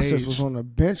first Process stage. was on the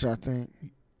bench, I think.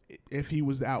 If he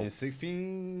was out. In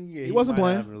 16, yeah, He wasn't might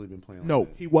playing. not have really been playing. No, like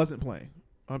that. he wasn't playing.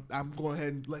 I'm going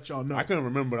ahead and let y'all know. I couldn't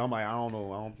remember, but I'm like, I don't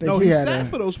know. I don't Think No, he he had sat a-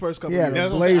 for those first couple he had years. a Yeah,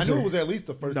 that's what I'm saying. I blazer. knew it was at least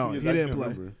the first No, 2 years. he I just didn't couldn't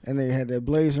play. remember. And they had that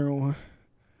blazer on.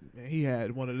 Man, he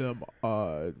had one of them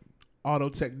auto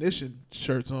technician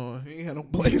shirts on. He ain't had no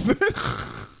blazer.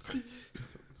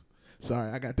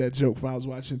 Sorry, I got that joke when I was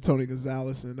watching Tony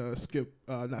Gonzalez and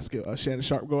Shannon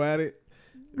Sharp go at it.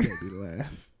 It made me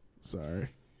laugh. Sorry,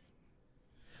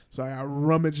 I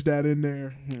rummaged that in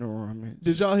there.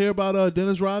 Did y'all hear about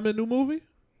Dennis Rodman new movie?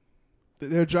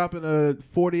 They're dropping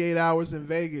 48 hours in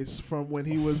Vegas from when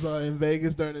he was in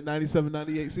Vegas during the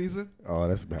 97-98 season. Oh,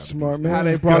 that's bad. Smart man. How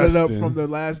they brought it up Disgusting. from The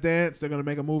Last Dance. They're gonna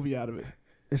make a movie out of it.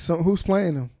 Who's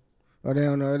playing him? Or they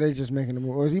don't know. They just making the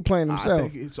movie. Or is he playing himself?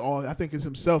 I think it's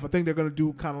himself. I think they're gonna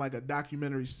do kind of like a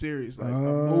documentary series, like a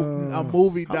Oh.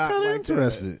 movie I'm doc. kind of like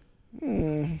interested.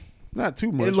 Not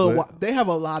too much. but They have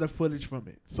a lot of footage from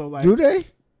it. So like, Do they?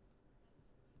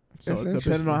 so That's depending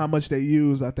interesting. on how much they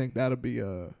use, I think that'll be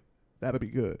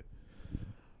good.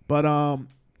 But I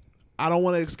don't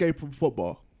want to escape from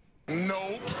football.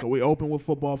 No. So we open with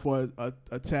football for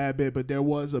a tad bit, but there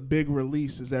was a big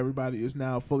release, as everybody is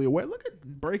now fully aware. Look at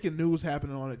breaking news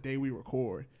happening on the day we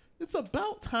record. It's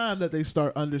about time that they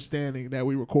start understanding that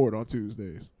we record on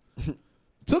Tuesdays.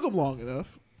 Took them long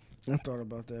enough, I thought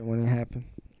about that when it happened.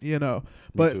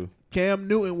 But too. Cam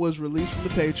Newton was released from the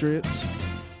Patriots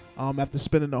after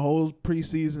spending the whole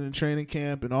preseason and training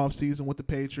camp and offseason with the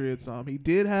Patriots. He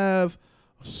did have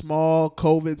a small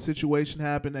COVID situation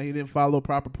happen that he didn't follow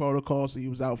proper protocol, so he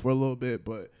was out for a little bit,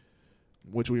 but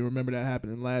which we remember that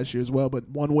happening last year as well. But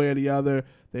one way or the other,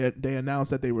 they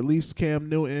announced that they released Cam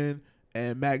Newton,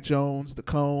 and Mac Jones, the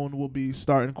cone, will be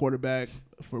starting quarterback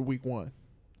for Week 1.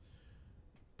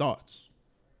 Thoughts?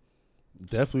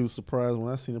 Definitely was surprised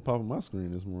when I seen it pop on my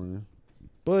screen this morning.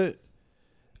 But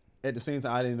at the same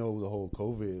time, I didn't know the whole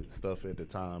COVID stuff at the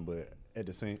time. But at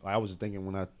the same, I was just thinking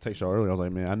when I text y'all earlier, I was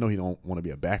like, man, I know he don't want to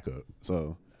be a backup.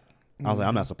 So I was like,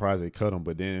 I'm not surprised they cut him.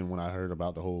 But then when I heard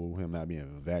about the whole him not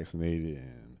being vaccinated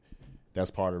and that's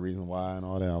part of the reason why and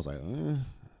all that, I was like,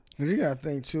 Cause you gotta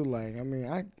think too. Like, I mean,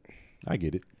 I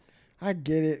get it. I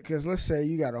get it. Cause let's say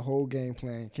you got a whole game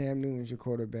plan. Cam Newton's your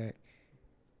quarterback.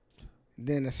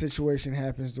 Then a situation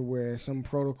happens to where some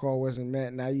protocol wasn't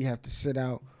met. Now you have to sit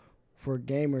out for a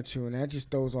game or two, and that just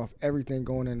throws off everything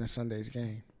going into Sunday's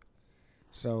game.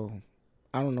 So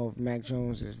I don't know if Mac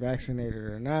Jones is vaccinated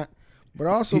or not, but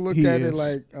I also looked at it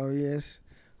like, oh yes,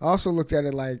 I also looked at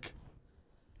it like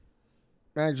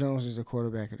Mac Jones is the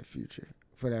quarterback of the future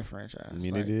for that franchise. I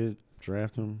mean, like, they did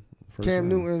draft him. Cam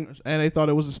Newton, and they thought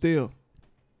it was a steal.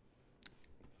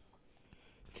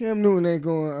 Cam Newton ain't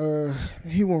going.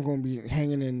 He won't going to be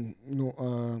hanging in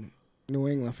New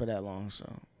England for that long.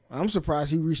 So I'm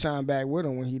surprised he re-signed back with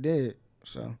him when he did.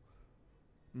 So,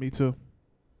 me too.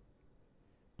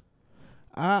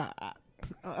 I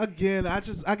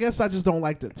guess I just don't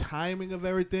like the timing of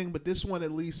everything. But this one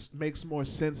at least makes more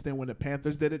sense than when the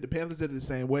Panthers did it. The Panthers did it the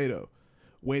same way though.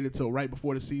 Waited till right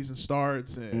before the season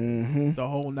starts and the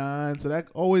whole 9. So that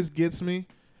always gets me.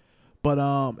 But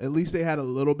at least they had a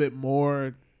little bit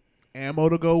more ammo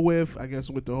to go with. I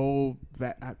guess with the whole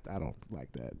I don't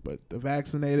like that, but the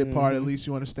vaccinated part, at least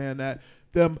you understand that.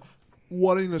 Them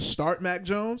wanting to start Mac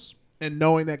Jones and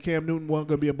knowing that Cam Newton wasn't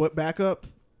going to be a backup,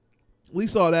 at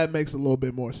least all that makes a little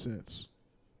bit more sense.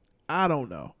 I don't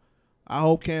know. I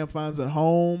hope Cam finds a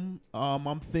home.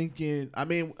 I'm thinking, I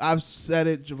mean, I've said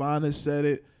it. Javon has said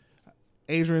it.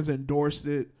 Adrian's endorsed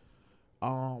it.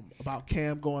 About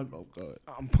Cam going, oh god.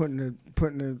 I'm putting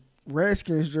the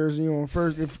Redskins jersey on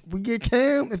first. If they get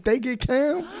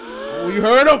Cam, Oh, you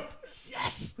heard him?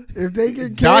 Yes. If they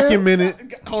get Cam,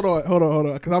 Documented. Hold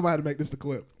on, because I'm about to make this the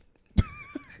clip.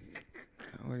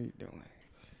 What are you doing?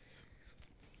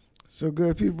 So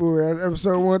good, people. At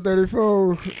episode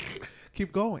 134.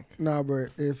 Keep going. Nah, but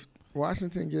if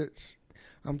Washington gets,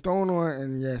 I'm throwing on,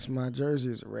 and yes, my jersey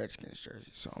is a Redskins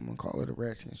jersey, so I'm gonna call it a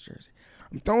Redskins jersey.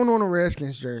 I'm throwing on a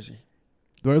Redskins jersey.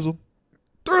 Drizzle.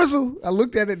 I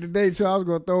looked at it today, so I was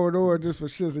going to throw it on just for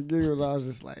shits and giggles. I was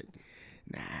just like,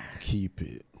 nah. Keep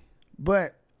it.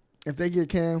 But if they get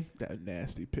Cam. That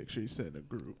nasty picture he sent in the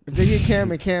group. If they get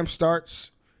Cam and Cam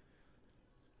starts,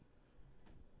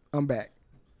 I'm back.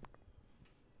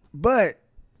 But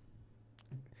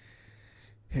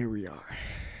here we are.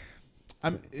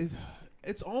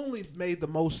 It's only made the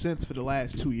most sense for the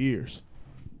last 2 years.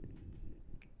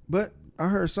 But I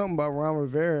heard something about Ron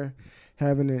Rivera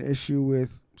having an issue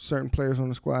with certain players on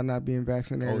the squad not being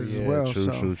vaccinated as well.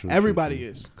 True. Everybody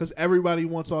is, because everybody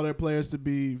wants all their players to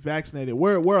be vaccinated.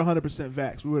 We're 100%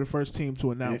 vax. We were the first team to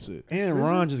announce it. And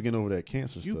Ron just getting over that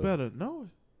cancer stuff. You better know it.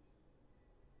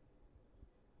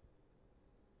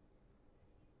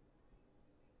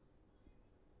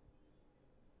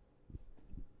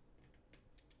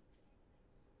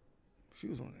 She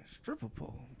was on a stripper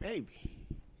pole, baby.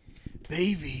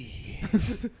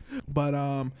 But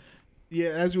yeah,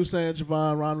 as you were saying,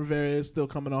 Javon, Ron Rivera is still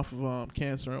coming off of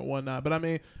cancer and whatnot. But I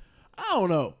mean, I don't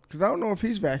know, because I don't know if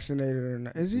he's vaccinated or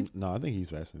not. Is he? No, I think he's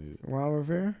vaccinated. Ron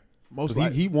Rivera? Most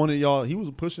likely, he wanted y'all. He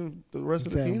was pushing the rest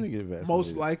of the team to get vaccinated.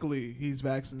 Most likely, he's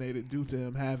vaccinated due to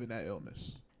him having that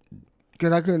illness.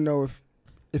 Because I couldn't know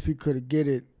if he could get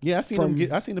it. Yeah, I seen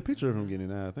him. I seen the picture of him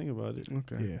getting it. Now I think about it.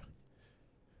 Okay. Yeah,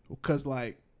 because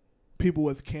like people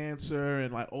with cancer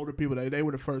and like older people, they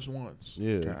were the first ones.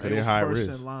 Yeah, they they're were high first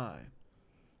risk in line.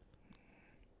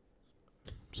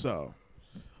 So,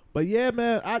 but yeah,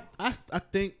 man, I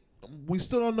think we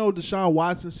still don't know Deshaun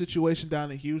Watson's situation down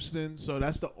in Houston. So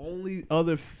that's the only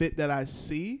other fit that I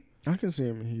see. I can see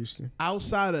him in Houston.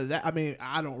 Outside of that, I mean,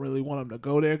 I don't really want him to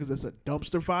go there because it's a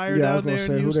dumpster fire Yeah, I down was there gonna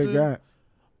in say Houston. who they got.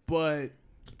 But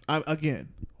again,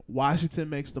 Washington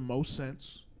makes the most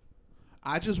sense.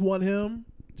 I just want him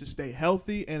to stay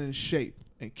healthy and in shape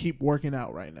and keep working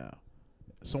out right now.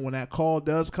 So when that call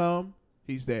does come,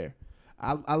 he's there.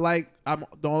 I'm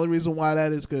the only reason why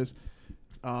that is because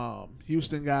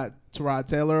Houston got Tyrod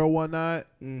Taylor or whatnot,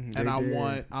 and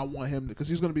I want him because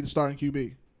he's going to be the starting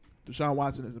QB. Deshaun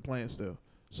Watson isn't playing still,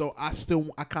 so I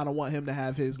kind of want him to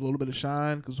have his little bit of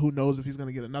shine because who knows if he's going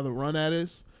to get another run at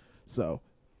this. So,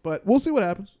 but we'll see what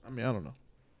happens. I mean, I don't know.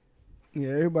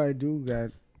 Yeah, everybody do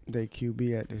got their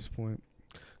QB at this point.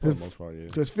 for the most part. Yeah,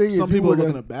 Because some people are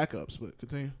looking at backups, but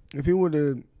continue. If it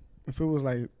was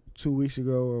like 2 weeks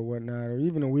ago or whatnot, or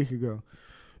even a week ago.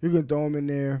 You can throw him in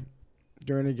there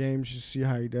during the game, just see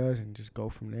how he does, and just go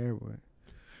from there. But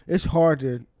it's hard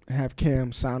to have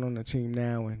Cam sign on the team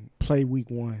now and play week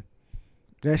 1.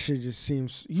 That shit just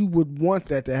seems, you would want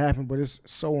that to happen, but it's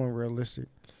so unrealistic.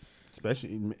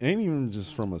 Especially, ain't even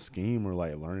just from a scheme or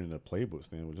like learning the playbook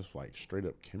standpoint, just like straight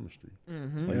up chemistry.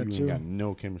 Mm-hmm. Like That you too. ain't got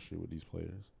no chemistry with these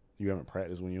players. You haven't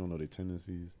practiced when you don't know their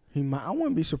tendencies. I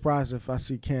wouldn't be surprised if I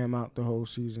see Cam out the whole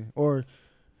season, or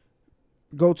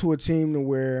go to a team to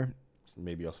where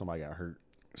Maybe somebody got hurt.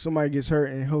 somebody gets hurt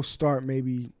and he'll start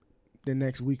maybe the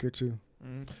next week or 2.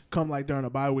 Come like during a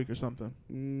bye week or something.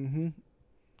 Mm-hmm.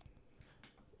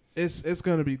 It's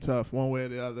gonna be tough one way or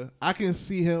the other. I can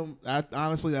see him.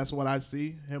 Honestly, that's what I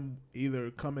see him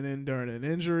either coming in during an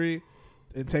injury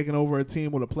and taking over a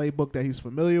team with a playbook that he's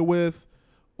familiar with,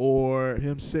 or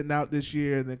him sitting out this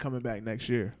year and then coming back next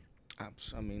year.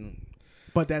 I mean,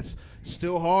 But that's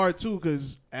still hard too,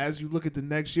 because as you look at the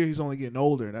next year, he's only getting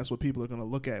older, and that's what people are gonna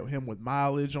look at him with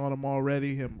mileage on him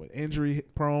already, him with injury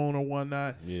prone or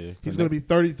whatnot. Yeah, He's gonna be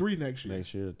 33 next year.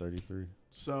 next year 33.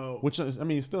 So Which is, I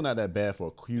mean, it's still not that bad for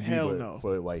a QB. Hell but no.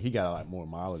 For like he got a lot more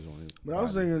mileage on him. but I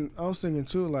was thinking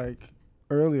too, like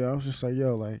earlier, I was just like,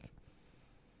 yo, like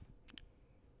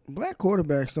black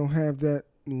quarterbacks don't have that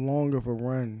long of a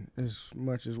run as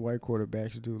much as white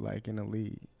quarterbacks do, like in the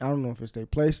league. I don't know if it's their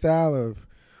play style or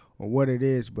what it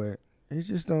is, but it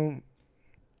just don't.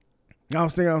 I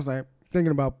was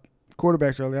thinking about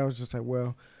quarterbacks earlier. I was just like,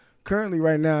 well, currently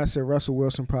right now, I said Russell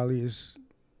Wilson probably is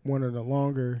one of the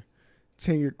longer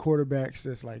tenured quarterbacks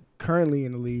that's like currently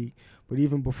in the league. But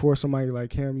even before somebody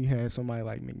like him, you had somebody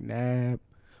like McNabb.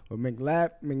 But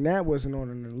McNabb wasn't on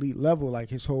an elite level like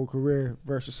his whole career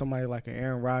versus somebody like an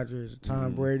Aaron Rodgers, a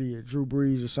Tom Brady, or Drew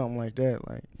Brees, or something like that.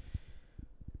 Like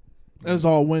it was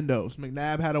all windows.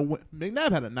 McNabb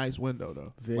had a nice window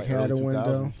though. Vic Like had a early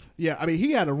window. 2000s. Yeah, I mean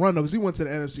he had a run though because he went to the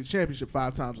NFC Championship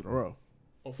 5 times in a row,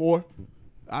 or 4.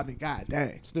 I mean, god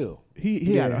dang, Still,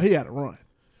 he had a run.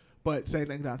 But same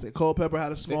thing, Dante Culpepper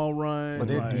had a small run. but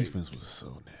their like, defense was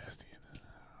so nasty.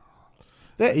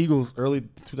 That Eagles early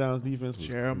 2000s defense was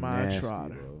Jeremiah nasty,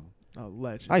 Trotter. bro. a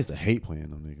legend. I used to hate playing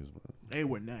them niggas, bro. They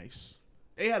were nice.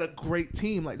 They had a great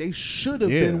team. Like they should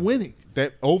have Yeah. been winning.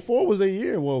 That 04 was their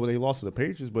year. Well, they lost to the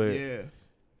Patriots, but Yeah.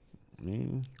 I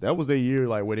mean, that was their year,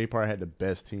 like where they probably had the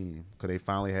best team because they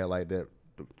finally had like that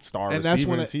star And that's receiver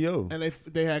when in To. And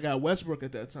they had got Westbrook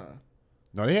at that time.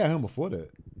 No, they had him before that.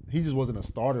 He just wasn't a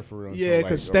starter for real. Yeah,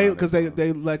 because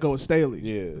they let go of Staley.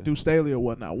 Yeah. Do Staley or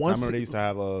whatnot. I Once remember they used to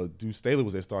have Deuce Staley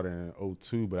was their starter in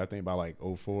 02, but I think by like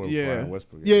 04, yeah, Brian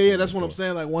Westbrook. yeah, that's what I'm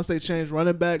saying. Like once they changed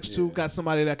running backs too, Yeah. got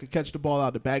somebody that could catch the ball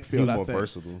out the He backfield. was I more think.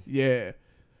 versatile. Yeah,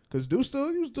 because Deuce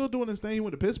he was still doing his thing. He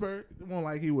went to Pittsburgh. It wasn't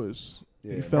like he was.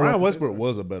 Yeah, he fell Brian off Westbrook Pittsburgh.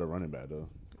 was a better running back though.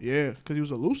 Yeah, because he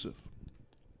was elusive.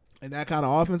 And that kind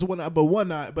of offense, whatnot, but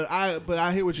whatnot. But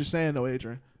I hear what you're saying though,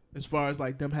 Adrian. As far as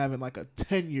like them having like a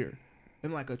tenure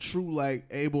and like a true like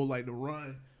able like to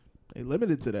run, they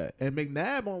limited to that. And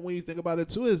McNabb, when you think about it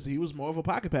too, is he was more of a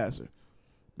pocket passer.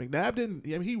 McNabb didn't.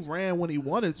 I mean, he ran when he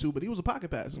wanted to, but he was a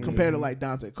pocket passer compared to like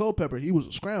Dante Culpepper. He was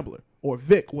a scrambler, or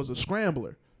Vic was a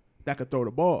scrambler that could throw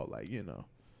the ball. Like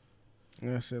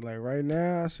And I said, like right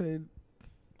now, I said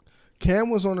Cam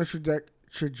was on a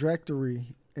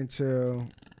trajectory until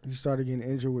he started getting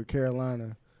injured with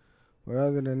Carolina. But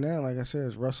other than that, like I said,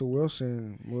 it's Russell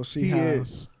Wilson. We'll see he how.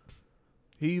 is.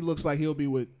 He looks like he'll be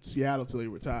with Seattle till he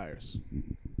retires.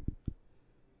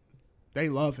 They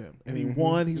love him, and he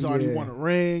won. He's already won a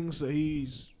ring, so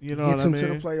he's Gets what I him mean. to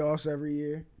the playoffs every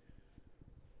year.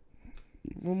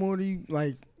 What more do you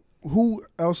like? Who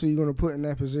else are you going to put in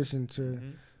that position to?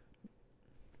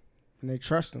 And they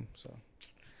trust him. So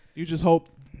You just hope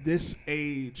this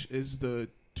age is the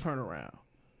turnaround.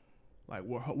 Like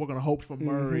we're gonna hope for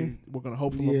Murray, we're gonna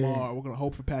hope for Lamar, we're gonna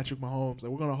hope for Patrick Mahomes,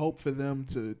 like we're gonna hope for them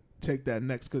to take that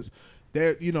next because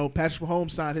they're Patrick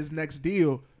Mahomes signed his next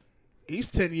deal. He's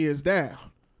 10 years down,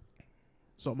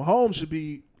 so Mahomes should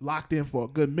be locked in for a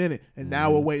good minute. And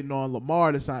now we're waiting on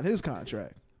Lamar to sign his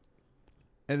contract.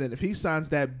 And then if he signs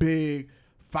that big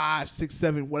 5, 6,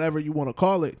 7, whatever you want to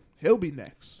call it, he'll be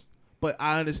next. But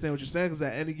I understand what you're saying because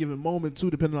at any given moment too,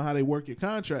 depending on how they work your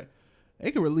contract,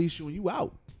 they can release you when you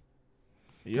out.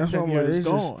 Your that's what 10 I'm like. years It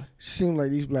gone. just seems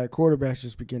like these black quarterbacks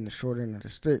just be getting the short end of the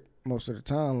stick most of the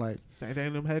time. Like Same thing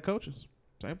to them head coaches.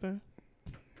 Same thing.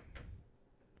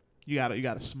 You got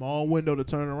a small window to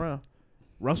turn around.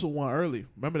 Russell won early.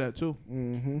 Remember that too.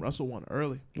 Russell won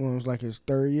early. when it was like his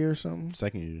third year or something.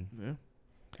 Second year. Yeah.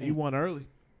 He won early.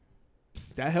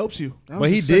 That helps you. That But was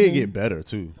he his did second- get better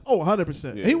too. Oh,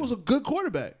 100%. Yeah. He was a good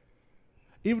quarterback.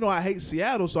 even though I hate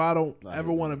Seattle, so I don't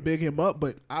ever want to big him up.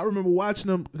 But I remember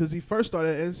watching him because he first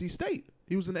started at NC State.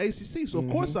 He was in the ACC, so of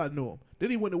course I knew him. Then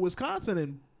he went to Wisconsin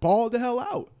and balled the hell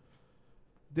out.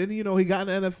 Then he got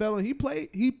in the NFL and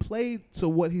he played to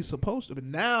what he's supposed to. But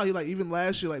now he even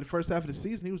last year, the first half of the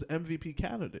season, he was MVP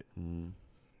candidate.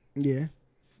 Yeah.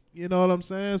 You know what I'm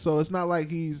saying? So it's not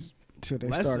like he's till they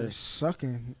started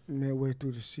sucking midway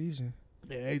through the season.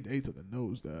 Yeah, they took a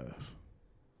nosedive.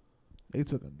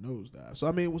 So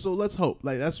I mean, so let's hope.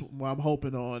 That's what I'm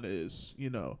hoping on is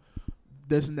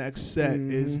this next set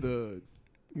is the.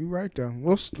 You're right though.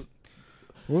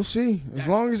 We'll see. As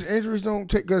long as injuries don't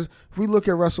take, because if we look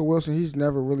at Russell Wilson, he's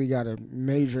never really got a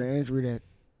major injury that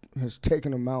has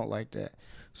taken him out like that.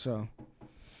 So,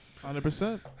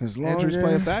 100%. As long injuries as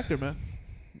play a factor, man.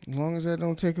 As long as that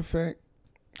don't take effect,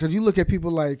 because you look at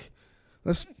people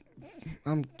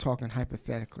I'm talking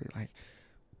hypothetically,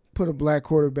 put a black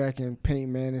quarterback in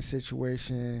Peyton Manning's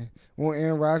situation. When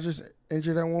Aaron Rodgers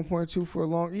injured at 1.2 for a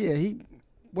long,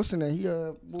 what's the name? He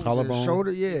what was it,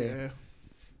 shoulder, yeah.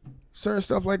 Certain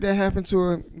stuff like that happened to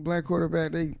a black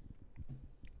quarterback. They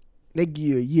give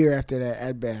you a year after that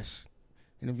at best,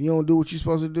 and if you don't do what you're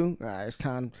supposed to do, it's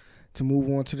time to move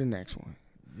on to the next one.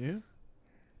 Yeah.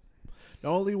 The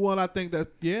only one I think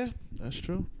that's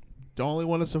true. The only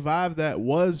one to survive that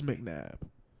was McNabb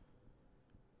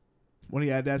when he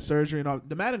had that surgery and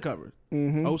the Madden cover.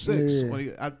 06. Yeah.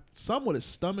 When some with his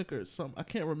stomach or something. I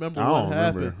can't remember what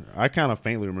happened. I kind of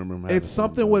faintly remember him. It's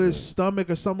something with his stomach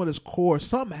or something with his core.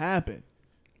 Something happened,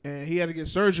 and he had to get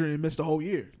surgery and missed the whole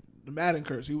year. The Madden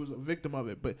curse. He was a victim of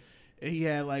it, but he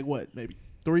had maybe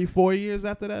 3-4 years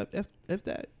after that. If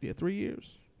that, 3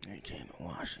 years. He came to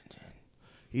Washington.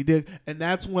 He did, and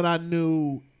that's when I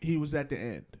knew he was at the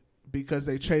end because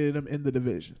they traded him in the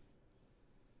division.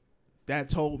 That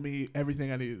told me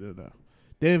everything I needed to know.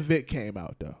 Then Vic came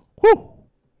out though. Whew.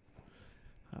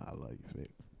 I love you,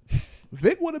 Vic.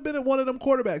 Vic would have been one of them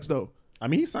quarterbacks though. I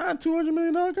mean, he signed $200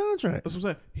 million contract. That's what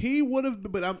I'm saying. He would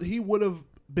have, he would have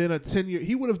been a 10-year.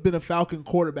 He would have been a Falcon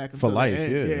quarterback for life. The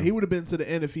end. Yeah, he would have been to the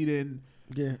end if he didn't.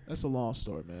 Yeah, that's a long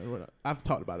story, man. I've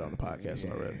talked about it on the podcast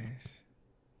already.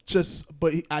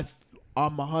 But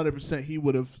I'm 100% he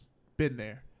would have been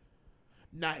there.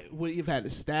 Not would he have had the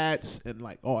stats and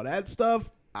all that stuff?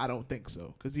 I don't think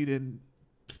so because he didn't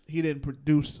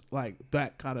produce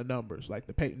that kind of numbers like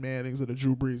the Peyton Mannings or the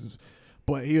Drew Breeses.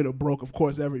 But he would have broke, of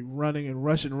course, every running and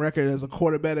rushing record as a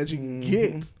quarterback that you can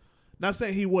get. Not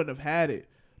saying he wouldn't have had it,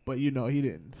 but he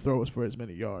didn't throw us for as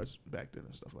many yards back then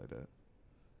and stuff like that.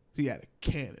 He had a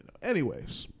cannon.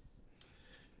 Anyways.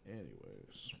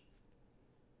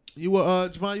 You were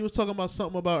Javon, you was talking about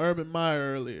something about Urban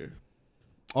Meyer earlier.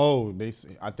 Oh,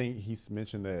 I think he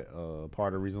mentioned that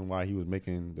part of the reason why he was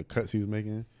making the cuts he was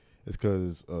making is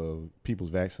because of people's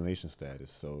vaccination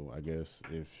status. So I guess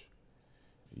if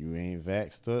you ain't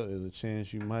vaxxed up, there's a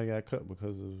chance you might got cut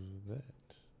because of that.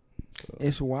 So.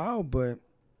 It's wild, but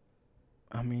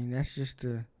I mean that's just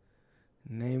the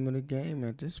name of the game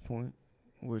at this point,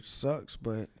 which sucks.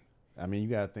 But I mean, you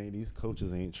gotta think these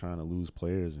coaches ain't trying to lose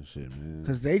players and shit, man.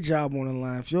 Because they job on the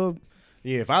line.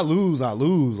 If I lose, I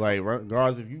lose.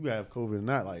 Regardless if you have COVID or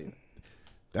not,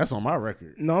 that's on my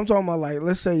record. No, I'm talking about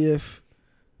let's say if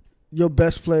your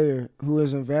best player who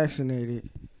isn't vaccinated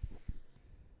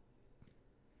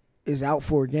is out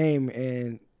for a game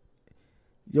and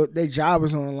their job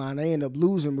is on the line, they end up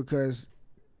losing because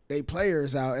they player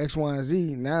is out X, Y, and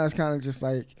Z. Now it's kind of just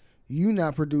you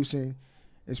not producing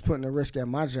is putting a risk at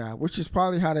my job, which is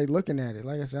probably how they looking at it.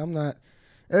 Like I said,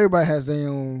 everybody has their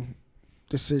own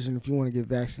decision if you want to get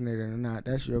vaccinated or not.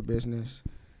 That's your business.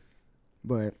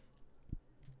 But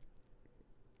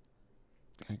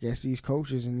I guess these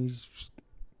coaches and these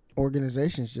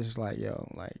organizations just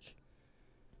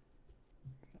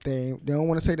they don't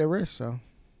want to take that risk. So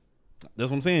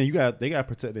that's what I'm saying. They got to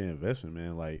protect their investment,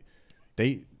 man.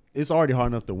 It's already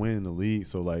hard enough to win in the league.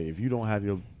 So if you don't have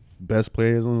your best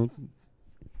players on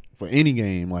for any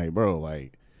game,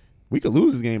 we could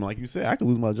lose this game. Like you said, I could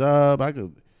lose my job.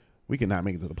 We could not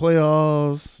make it to the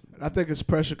playoffs. I think it's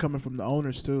pressure coming from the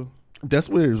owners too. That's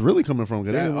where it's really coming from.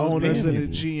 The owners and the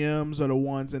GMs are the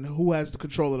ones, and who has the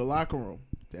control of the locker room?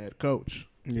 The head coach.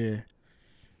 Yeah.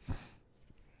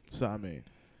 So I mean,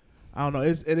 I don't know.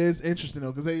 It is interesting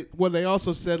though because they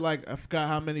also said I forgot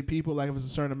how many people if it's a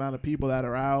certain amount of people that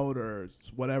are out or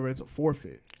whatever, it's a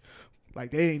forfeit.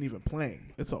 They ain't even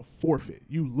playing. It's a forfeit.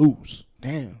 You lose.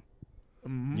 Damn.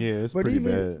 Mm-hmm. Yeah, it's pretty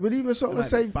bad. But even so, let's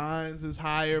say fines is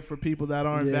higher for people that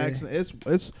aren't vaccinated.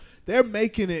 It's they're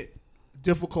making it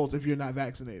difficult if you're not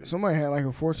vaccinated. Somebody had like a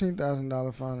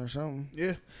 $14,000 fine or something.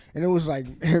 Yeah. And it was like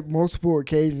multiple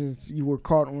occasions you were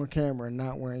caught on camera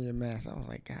not wearing your mask. I was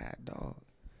like, God, dog.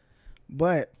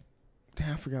 But,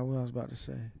 damn, I forgot what I was about to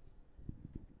say.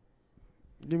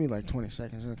 Give me like 20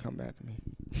 seconds and it'll come back to me.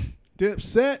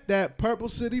 Dipset, that Purple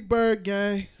City Bird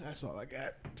Gang. That's all I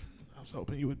got. I was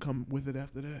hoping you would come with it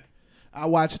after that. I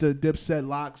watched the Dipset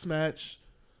Locks match.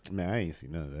 Man, I ain't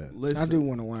seen none of that. Listen, I do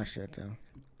want to watch that, though.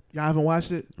 y'all haven't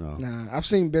watched it? No. Nah, I've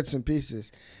seen bits and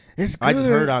pieces. It's good, I just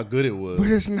heard how good it was. but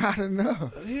it's not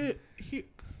enough. Yeah,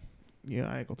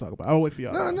 I ain't gonna talk about it. I'll wait for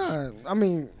y'all. No. I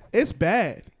mean, It's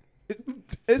bad.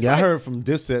 It's Yeah, like, I heard from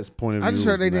Dipset's point of view. I just it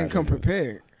heard they was didn't not come good.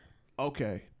 prepared.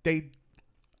 okay. They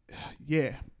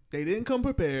didn't come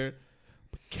prepared.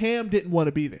 But Cam didn't want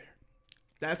to be there.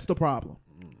 That's the problem.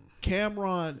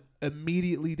 Cameron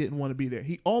immediately didn't want to be there.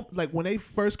 Like when they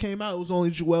first came out, it was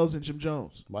only Joel's and Jim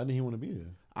Jones. Why didn't he want to be there?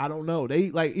 I don't know. They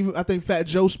like even I think Fat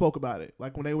Joe spoke about it.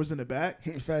 Like when they was in the back,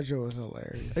 Fat Joe is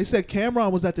hilarious. they said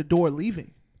Cameron was at the door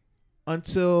leaving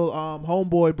until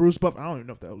homeboy Bruce Buffer. I don't even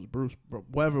know if that was Bruce, but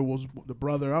whoever was the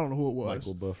brother. I don't know who it was.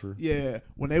 Michael Buffer. Yeah,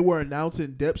 when they were announcing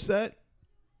Dipset,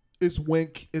 is when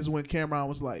Cameron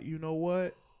was like, you know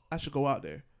what, I should go out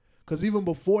there. Because even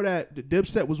before that, the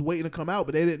Dipset was waiting to come out,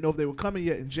 but they didn't know if they were coming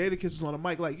yet. And Jadakiss is on the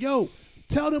mic like, yo,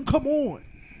 tell them come on.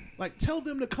 Like, tell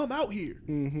them to come out here.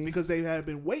 Mm-hmm. Because they had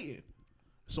been waiting.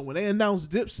 So when they announced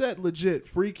Dipset, legit,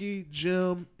 Freaky,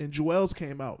 Jim, and Joel's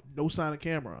came out. No sign of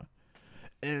Cameron.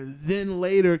 And then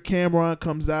later, Cameron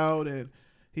comes out and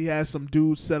he has some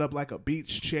dude set up like a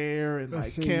beach chair and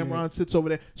like Cameron sits over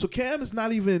there. So Cam is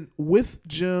not even with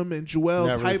Jim and Joel's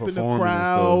Not really hyping the performing and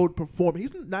crowd, performing.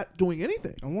 He's not doing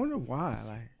anything. I wonder why.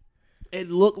 Like, It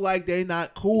looked like they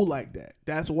not cool like that.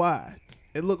 That's why.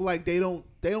 It looked like they don't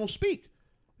speak.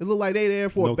 It looked like they there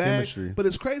for No a bag. chemistry. But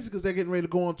it's crazy because they're getting ready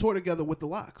to go on tour together with the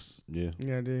Locks. Yeah.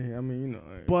 yeah, they. I mean, you know.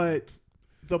 But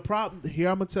the problem here,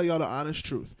 I'm gonna tell y'all the honest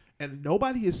truth, and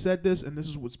nobody has said this, and this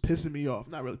is what's pissing me off.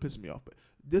 Not really pissing me off, but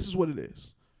this is what it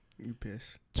is. You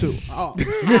pissed. Two. Oh,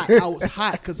 hot. I was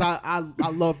hot because I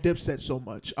love Dipset so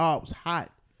much. Oh, I was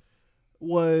hot.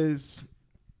 Was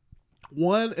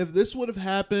one, if this would have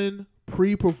happened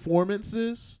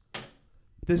pre-performances,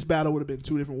 this battle would have been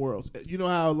two different worlds. You know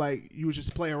how like you would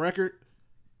just play a record,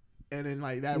 and then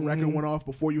like that record went off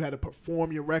before you had to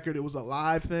perform your record. It was a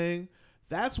live thing.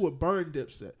 That's what burned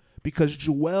Dipset because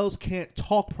Joel's can't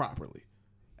talk properly.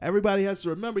 Everybody has to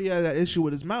remember he had that issue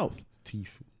with his mouth.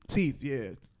 Teeth, yeah.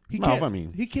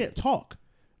 He can't talk.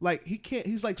 Like he can't.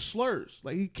 He's like slurs.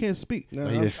 Like he can't speak. No,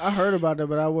 Yeah. I heard about that,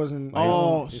 but I wasn't.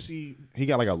 See, He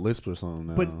got like a lisp or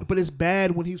something now. but it's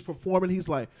bad when he's performing. He's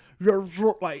like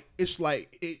it's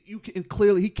like you can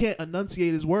clearly he can't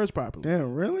enunciate his words properly.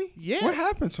 Damn, really? Yeah. What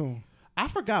happened to him? I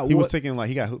forgot he what. was taking like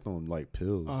he got hooked on like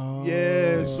pills.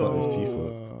 Yeah, so his teeth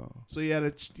so he had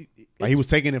a. Like he was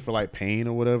taking it for like pain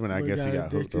or whatever, and I We guess he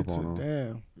got hooked addicted up on to- him.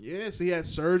 Damn. Yeah, so he had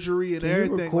surgery and Can you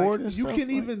everything. record Like, and you stuff? can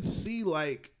Like- even see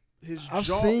like his I've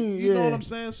jaw. seen, you know yeah. what I'm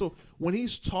saying? So when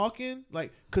he's talking,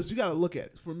 like, cause you got to look at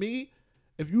it. For me,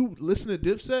 if you listen to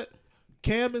Dipset,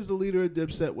 Cam is the leader of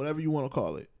Dipset, whatever you want to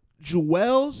call it.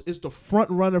 Joel's is the front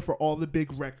runner for all the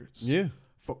big records. Yeah.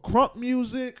 For crunk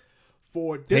music,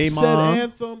 for Hey Dipset Ma.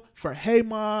 Anthem, for Hey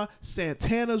Ma,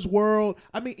 Santana's World.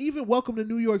 I mean, even Welcome to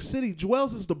New York City.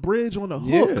 Joel's is the bridge on the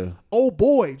hook. Yeah. Oh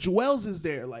boy, Joel's is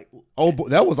there. Like, Oh,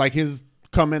 that was like his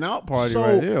coming out party so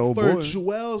right there. Oh for boy.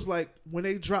 Joel's, like when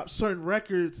they drop certain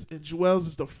records and Joel's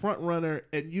is the front runner,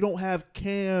 and you don't have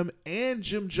Cam and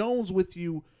Jim Jones with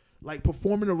you, like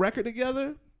performing a record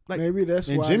together. Like, Maybe that's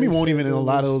And why Jimmy they won't said even in there a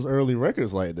lot of was- those early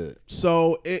records like that.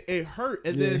 so it hurt.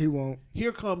 And Yeah, then he won't.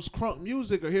 here comes crunk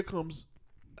music, or here comes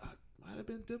might have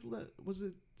been Dipset. Was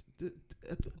it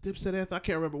Dipset Anthem? I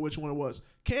can't remember which one it was.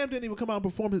 Cam didn't even come out and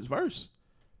perform his verse.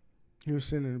 He was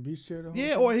sitting in the beach chair. The whole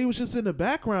Yeah, time? or he was just in the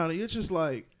background, and you're just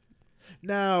like,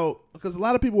 now, because a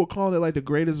lot of people were calling it like the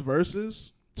greatest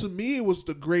verses. To me, it was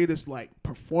the greatest like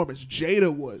performance.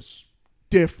 Jada was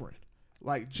different.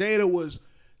 Like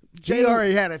Jada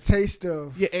already had a taste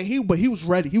of. yeah, and but he was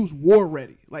ready. He was war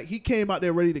ready. Like he came out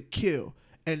there ready to kill,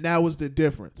 and that was the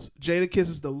difference. Jadakiss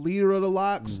is the leader of the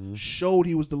Locks. Showed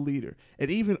he was the leader, and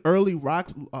even early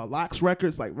Locks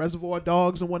records like Reservoir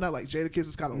Dogs and whatnot. Like Jadakiss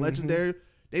is kind of legendary.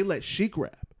 They let Sheik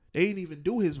rap. They didn't even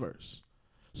do his verse,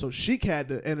 so Sheik had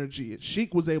the energy, and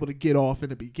Sheik was able to get off in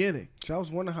the beginning. So I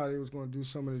was wondering how they was going to do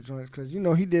some of the joints because you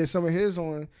know he did some of his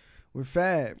on with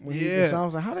Fab. When Yeah. so I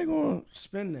was like, how they going to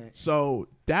spin that? So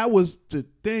that was the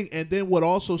thing. And then what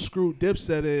also screwed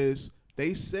Dipset is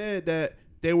they said that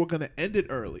they were going to end it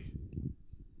early.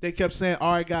 They kept saying,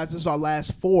 all right, guys, this is our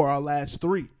last 4, our last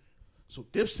 3. So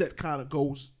Dipset kind of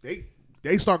goes,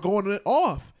 they start going it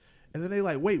off. And then they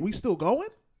like, wait, we still going?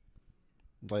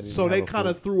 Like So they kind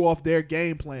of threw off their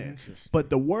game plan. But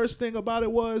the worst thing about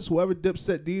it was whoever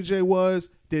Dipset DJ was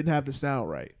didn't have the sound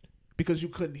right because you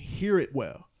couldn't hear it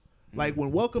well. Like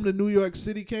when Welcome to New York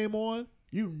City came on,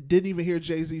 you didn't even hear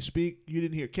Jay-Z speak. You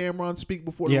didn't hear Cameron speak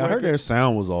before the record. I heard their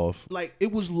sound was off. Like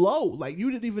it was low. Like you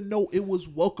didn't even know it was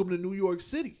Welcome to New York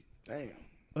City. Damn.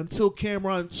 Until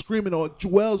Cameron screaming or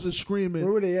Joel's is screaming.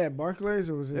 Where were they at? Barclays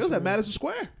or was it? It was at Madison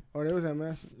Square. Oh, they was at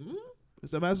Madison. Mm-hmm.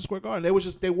 It's at Madison Square Garden.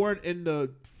 They weren't in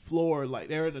the floor, like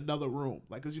they're in another room.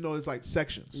 Like, cause it's like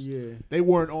sections. Yeah. They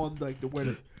weren't on like where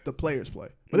the players play.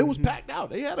 But it was packed out.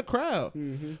 They had a crowd.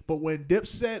 Mm-hmm. But when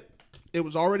Dipset, it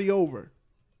was already over.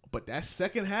 But that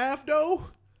second half though,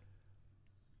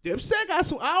 Dipset got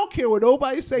some. I don't care what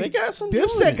nobody say. They got some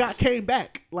Dipset came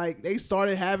back. Like they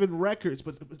started having records.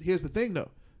 But here's the thing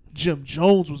though, Jim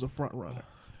Jones was a front runner.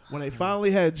 When they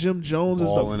finally had Jim Jones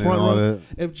as the front runner,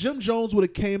 if Jim Jones would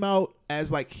have came out as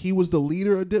like he was the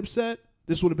leader of Dipset,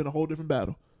 this would have been a whole different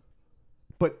battle.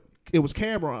 But it was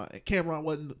Cameron, and Cameron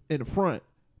wasn't in the front.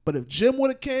 But if Jim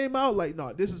would have came out like,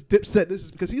 no, this is Dipset, this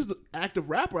is because he's the active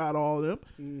rapper out of all of them.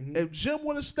 Mm-hmm. If Jim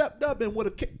would have stepped up and would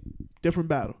have different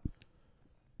battle.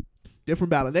 Different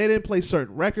battle. They didn't play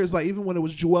certain records. Like even when it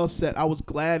was Joel's set, I was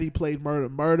glad he played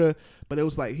Murder, but it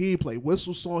was like he played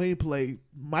Whistle Song, he played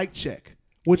Mic Check,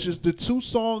 which is the two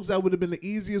songs that would have been the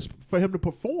easiest for him to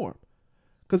perform.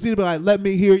 Because he'd be like, let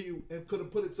me hear you, and could have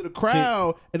put it to the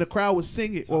crowd, and the crowd would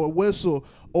sing it, or whistle,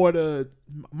 or the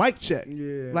mic check.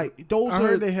 Yeah. Like, those I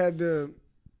heard they had the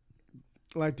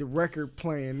record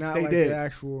playing, not they like did. the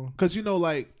actual. Because,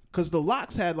 because the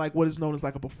Locks had like what is known as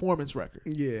like a performance record.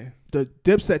 Yeah. The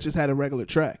Dipset just had a regular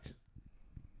track.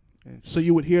 So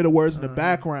you would hear the words in the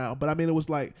background. But I mean, it was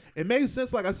like, it made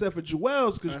sense, like I said, for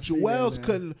Joel's, because Joel's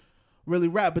couldn't really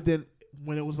rap. But then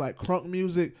when it was like crunk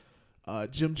music,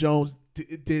 Jim Jones,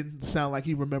 it didn't sound like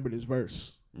he remembered his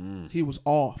verse. He was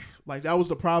off. Like that was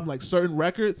the problem. Like certain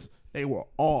records, they were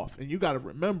off. And you got to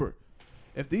remember,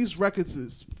 if these records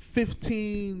is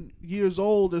 15 years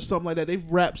old or something like that, they've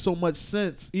rapped so much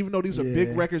since, even though these are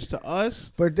big records to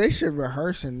us. But they should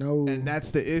rehearse and know. And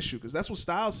that's the issue, because that's what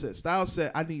Styles said. Styles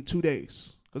said, I need 2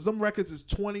 days. Because them records is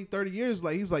 20, 30 years.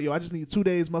 Like he's like, yo, I just need 2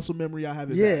 days muscle memory. I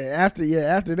have it back.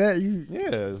 After that, you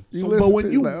but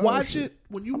when you watch it,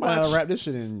 I rap this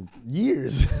shit in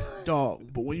years,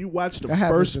 dog. But when you watch the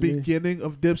first beginning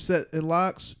of Dipset and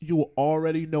Locks, you will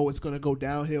already know it's gonna go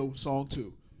downhill. Song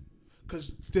 2,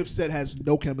 because Dipset has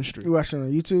no chemistry. You watching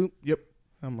on YouTube? Yep.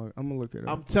 I'm gonna look it up.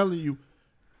 I'm telling you,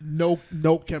 no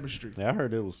chemistry. Yeah, I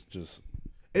heard it was just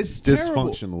it's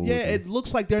dysfunctional. Yeah, it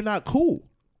looks like they're not cool.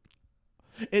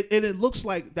 It looks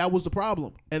like that was the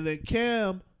problem. And then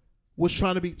Cam was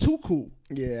trying to be too cool.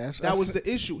 Yeah. That was the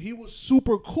issue. He was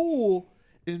super cool,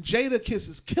 and Jada Kiss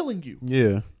is killing you.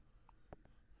 Yeah.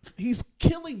 He's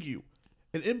killing you.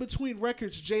 And in between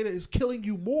records, Jada is killing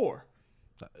you more.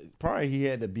 Probably he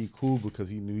had to be cool because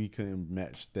he knew he couldn't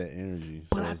match that energy.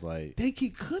 So But it's like, I think he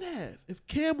could have. If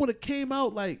Cam would have came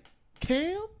out like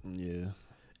Cam. yeah.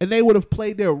 And they would have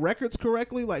played their records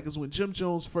correctly, like, because when Jim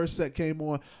Jones' first set came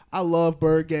on, I love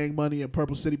Bird Gang Money and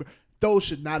Purple City. Those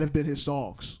should not have been his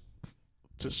songs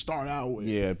to start out with.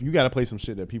 Yeah, you got to play some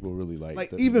shit that people really like.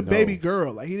 Like, even Baby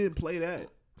Girl, like, he didn't play that.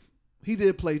 He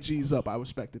did play G's Up. I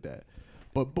respected that.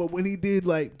 But when he did,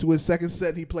 like, to his second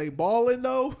set, he played Ballin',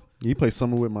 though. He played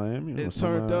Summer with Miami. It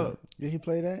turned up. Did he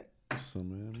play that?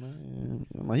 Summer in Miami.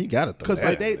 I'm like, he got it, though. Because,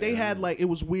 like, they had, like, it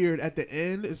was weird. At the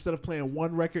end, instead of playing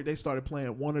one record, they started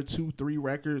playing 1 or 2, 3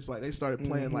 records. Like, they started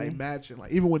playing, like, matching.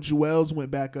 Like, even when Joel's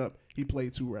went back up, he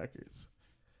played 2 records.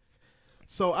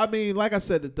 So, I mean, like I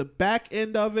said, the back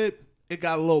end of it, it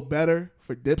got a little better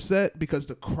for Dipset because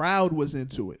the crowd was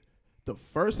into it. The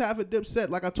first half of Dipset,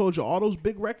 like I told you, all those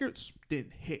big records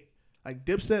didn't hit. Like,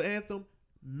 Dipset Anthem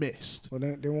missed. Well,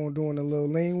 they won't doing a little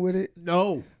lean with it?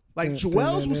 No. Like,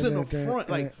 Joel's was in the front.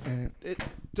 Like,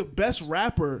 the best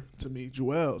rapper to me,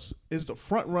 Joel's, is the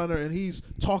front runner, and he's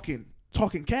talking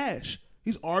cash.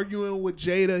 He's arguing with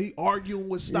Jada. He arguing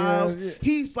with Styles. Yeah.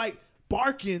 He's, like,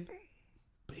 barking,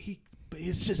 but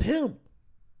it's just him.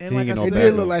 And like I said, it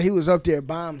did look like he was up there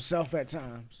by himself at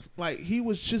times. Like, he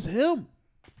was just him.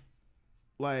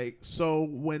 Like, so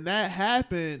when that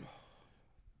happened,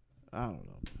 I don't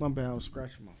know. My bad, I was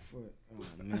scratching my foot.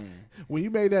 Oh, man. When you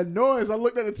made that noise, I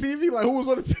looked at the TV like, who was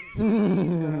on the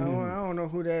TV? I don't know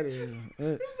who that is.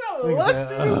 You sound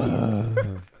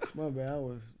lusty. My bad, I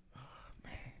was.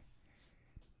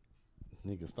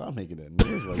 Nigga, stop making that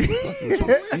noise like you fucking with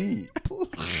your feet.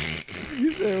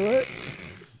 You said what?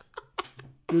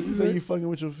 Did you say you fucking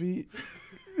with your feet?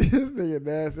 This nigga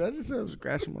nasty. I just said I'm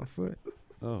scratching my foot.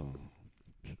 Oh.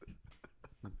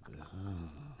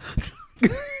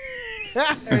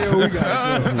 Hey, yo, we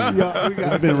got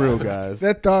It's been real, guys.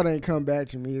 That thought ain't come back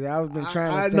to me. I've been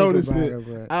trying to I think noticed about it.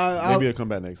 it, but Maybe it'll come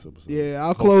back next episode. Yeah,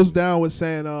 I'll close down with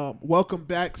saying, welcome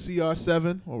back,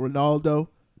 CR7 or Ronaldo.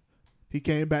 He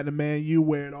came back to Man U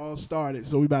where it all started,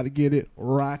 so we about to get it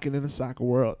rocking in the soccer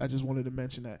world. I just wanted to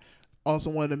mention that. Also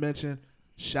wanted to mention,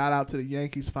 shout out to the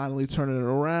Yankees finally turning it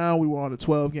around. We were on a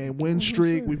 12-game win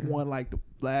streak. We've won like the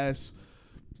last,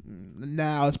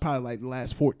 now it's probably like the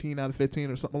last 14 out of 15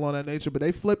 or something along that nature. But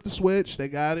they flipped the switch. They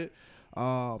got it.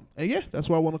 And yeah, that's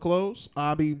where I want to close.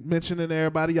 I'll be mentioning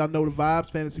everybody. Y'all know the vibes.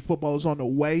 Fantasy football is on the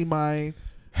way, man.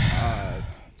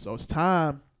 So it's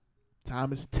time.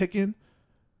 Time is ticking.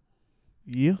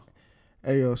 Yeah.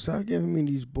 hey yo, stop giving me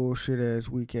these bullshit ass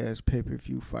weak ass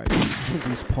pay-per-view fights.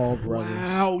 These Paul brothers.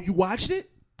 Wow, you watched it?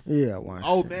 Yeah, I watched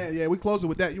Oh it. man, yeah, we closed it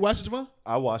with that. You watched it, Javon?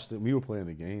 I watched it. We were playing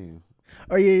the game.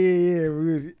 Oh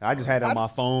yeah. I just had it on my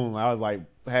phone. I was like,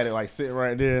 had it like sitting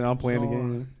right there, and I'm playing the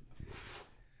game.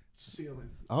 Ceiling.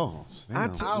 Oh,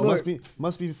 damn. look.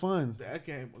 Must be fun. That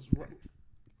game was right.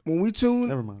 When we tuned,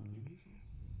 Never mind.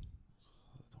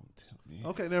 Don't tell me.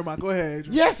 Okay, never mind. Go ahead,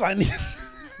 Adrian. Yes, I need.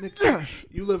 Nick,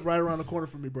 you live right around the corner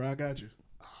from me, bro. I got you.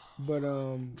 but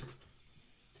 5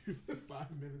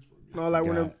 minutes from me. no, like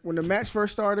when the match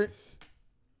first started,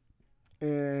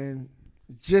 and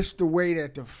just the way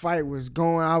that the fight was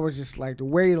going, I was just like the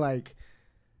way like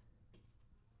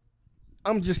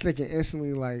I'm just thinking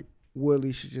instantly like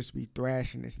Willie should just be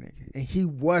thrashing this nigga, and he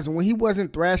wasn't. When he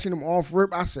wasn't thrashing him off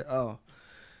rip, I said,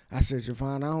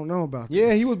 Javon, I don't know about this.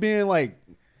 Yeah, he was being like,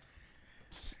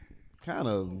 kind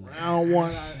of. Round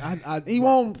one, He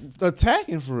won't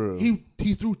attacking for real.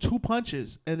 he threw 2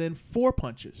 punches and then 4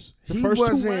 punches. The He first 2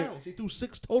 wasn't- rounds, he threw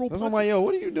 6 total That's punches. why I'm like, yo,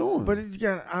 what are you doing? But it's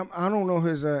got. I don't know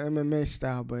his MMA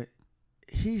style, but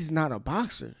he's not a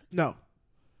boxer. No,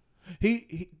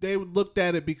 they looked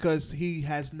at it because he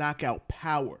has knockout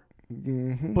power.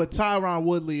 Mm-hmm. But Tyron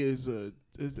Woodley is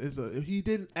he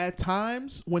didn't at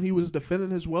times when he was defending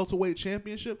his welterweight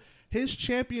championship, his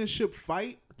championship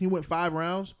fight, he went 5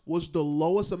 rounds, was the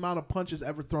lowest amount of punches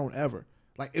ever thrown ever.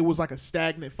 Like it was like a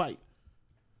stagnant fight.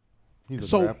 He's a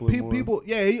So grappler more. people,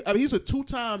 yeah, he's a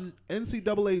 2-time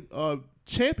NCAA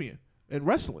champion in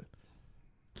wrestling.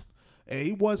 And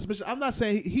he won submission. I'm not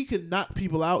saying he can knock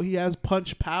people out. He has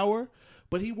punch power,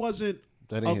 but he wasn't.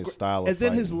 That ain't his style of And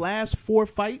then his fighting. last 4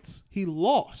 fights, he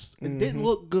lost. It didn't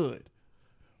look good.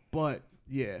 But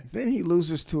yeah, Then he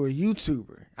loses to a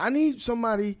YouTuber. I need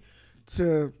somebody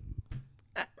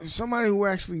who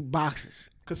actually boxes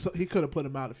because he could have put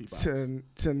him out if he boxed.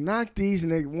 to knock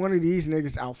one of these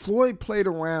niggas out. Floyd played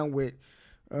around with.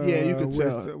 Yeah, you could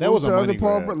tell. That was a the other money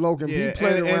part, grab. but Logan. Yeah, he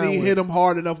played and around he with. hit him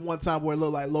hard enough one time where it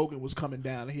looked like Logan was coming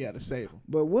down and he had to save him.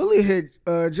 But Willie hit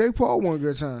Jake Paul one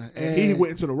good time, And he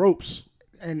went into the ropes.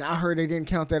 And I heard they didn't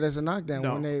count that as a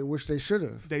knockdown No. which they should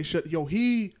have. They should.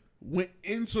 He went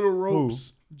into the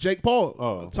ropes. Jake Paul.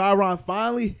 Oh. Tyron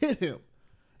finally hit him,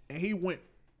 and he went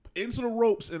into the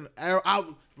ropes and out.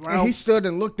 And he stood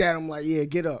and looked at him like, "Yeah,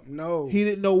 get up." No, He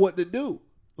didn't know what to do.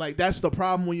 Like that's the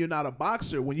problem when you're not a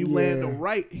boxer. When you land the Yeah.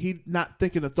 right, he not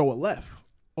thinking to throw a left,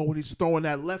 or when he's throwing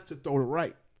that left to throw the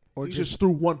right, Or he just- just threw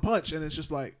one punch and it's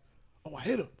just like, oh, I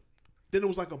hit him. Then it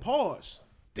was like a pause.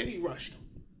 Then he rushed him,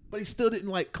 but he still didn't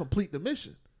like complete the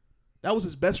mission. That was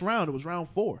his best round. It was round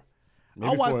 4.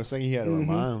 Maybe for a second he had to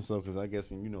remind himself because I guess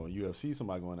in UFC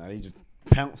somebody going out, he just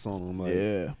pounce on him. Like,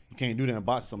 Yeah. you can't do that in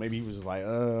boxing. So maybe he was just like,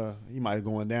 he might have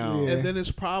going down. Yeah. And then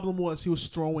his problem was he was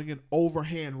throwing an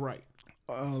overhand right.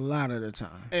 a lot of the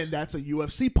time. And that's a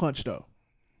UFC punch, though.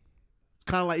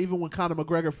 Kind of like even when Conor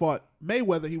McGregor fought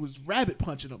Mayweather, he was rabbit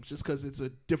punching him just because it's a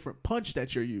different punch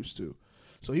that you're used to.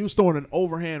 So he was throwing an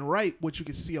overhand right, which you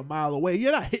can see a mile away.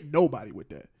 You're not hitting nobody with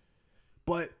that.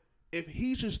 But if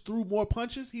he just threw more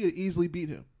punches, he would easily beat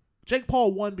him. Jake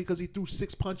Paul won because he threw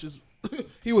 6 punches.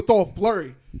 He would throw a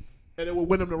flurry, and it would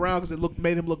win him the round because it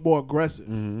made him look more aggressive.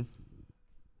 Mm-hmm.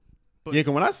 But- Yeah,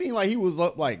 because when I seen like he was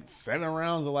up like 7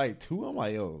 rounds of like 2, I'm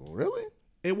like, yo, really?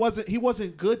 He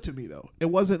wasn't good to me though. It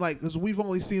wasn't like because we've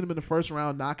only seen him in the first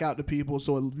round knock out the people,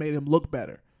 so it made him look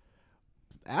better.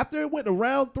 After it went to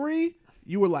round 3,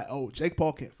 you were like, oh, Jake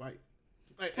Paul can't fight.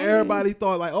 Like everybody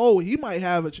thought like, oh, he might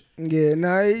have a. Yeah,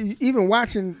 no, even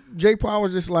watching Jake Paul, I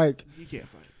was just like, He can't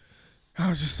fight. I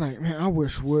was just like, man, I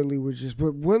wish Woodley would just,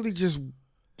 but Woodley just,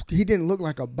 he didn't look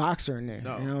like a boxer in there.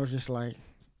 No. And I was just like,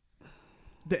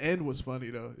 The end was funny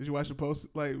though. Did you watch the post?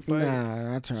 Like, fight?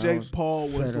 nah, I turned. Jake Paul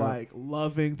was fed up. like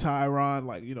loving Tyron,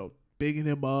 like bigging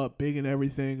him up, bigging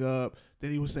everything up. Then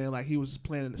he was saying like he was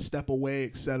planning to step away,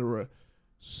 etc.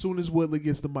 Soon as Woodley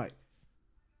gets the mic.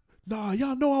 Nah,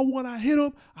 y'all know I won. I hit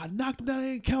him. I knocked him down. I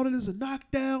ain't counted as a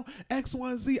knockdown. X, Y,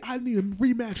 and Z. I need a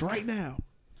rematch right now.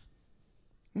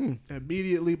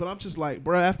 Immediately. But I'm just like,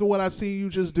 bruh, after what I seen you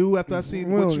just do, after I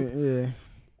seen what you,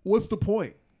 what's the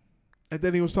point? And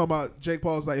then he was talking about Jake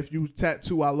Paul's like, if you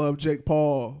tattoo, I love Jake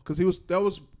Paul. Because that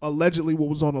was allegedly what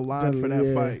was on the line for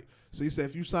that fight. So he said,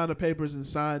 if you sign the papers and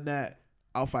sign that,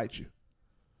 I'll fight you.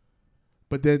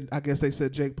 But then I guess they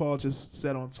said Jake Paul just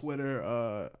said on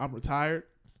Twitter, I'm retired.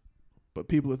 But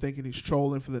people are thinking he's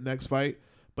trolling for the next fight.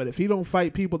 But if he don't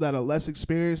fight people that are less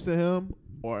experienced than him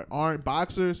or aren't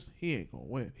boxers, he ain't going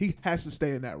to win. He has to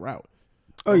stay in that route.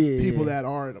 Oh, yeah. People that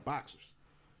aren't the boxers.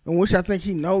 In which I think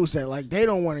he knows that, like, they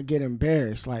don't want to get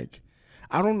embarrassed. Like,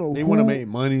 I don't know. They want to make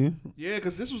money. Yeah,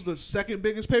 because this was the second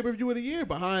biggest pay-per-view of the year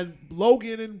behind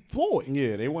Logan and Floyd.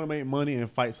 Yeah, they want to make money and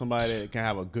fight somebody that can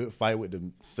have a good fight with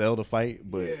them, sell the fight,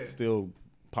 but still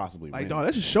possibly like, win. no,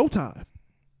 that's just Showtime.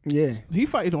 Yeah. He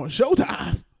fighting on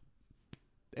Showtime.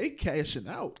 They cashing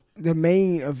out. The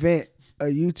main event, a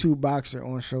YouTube boxer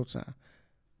on Showtime.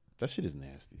 That shit is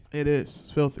nasty. It is. It's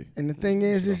filthy. And the thing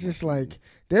is, it's just like,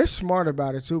 they're smart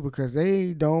about it too because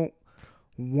they don't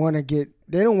want to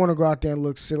go out there and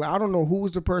look silly. I don't know who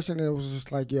was the person that was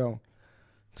just like, yo,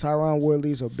 Tyron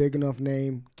Woodley's a big enough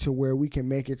name to where we can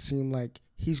make it seem like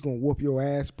he's going to whoop your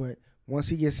ass, but once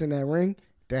he gets in that ring,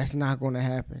 that's not going to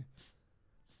happen.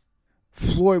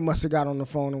 Floyd must have got on the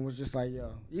phone and was just like,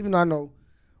 yo, even though I know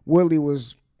Woodley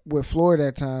was with Floyd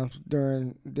at times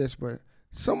during this, but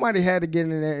somebody had to get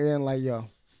in there and like, yo,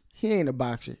 he ain't a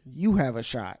boxer. You have a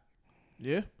shot.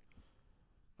 Yeah.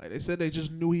 Like they said, they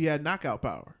just knew he had knockout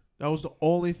power. That was the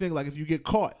only thing. Like if you get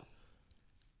caught.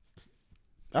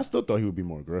 I still thought he would be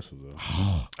more aggressive though.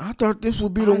 I thought this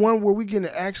would be the one where we can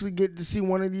actually get to see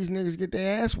one of these niggas get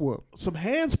their ass whooped. Some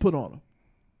hands put on him.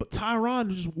 But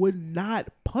Tyron just would not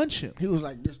punch him. He was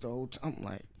like this the whole time. I'm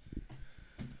like,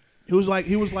 he was like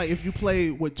if you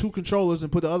play with two controllers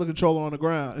and put the other controller on the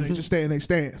ground and they just stay in their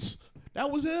stance.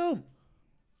 That was him.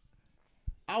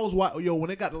 I was when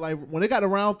they got to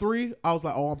round 3, I was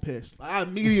like, oh, I'm pissed. I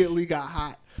immediately got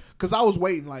hot because I was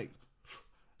waiting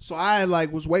so I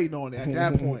was waiting on it at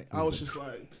that point. I was just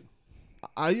like,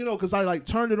 because I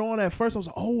turned it on at first. I was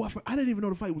like, oh, I didn't even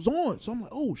know the fight was on. So I'm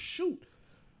like, oh shoot.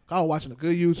 I was watching a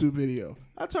good YouTube video.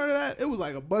 I turned it on. It was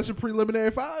like a bunch of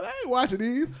preliminary fights. I ain't watching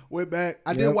these. Went back.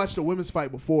 I did watch the women's fight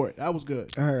before it. That was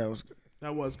good. I heard that was good.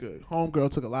 That was good.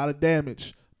 Homegirl took a lot of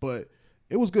damage, but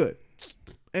it was good.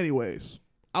 Anyways,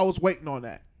 I was waiting on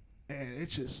that, and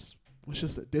it was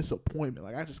just a disappointment.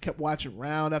 Like I just kept watching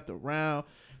round after round.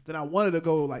 Then I wanted to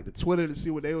go to Twitter to see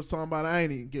what they was talking about. I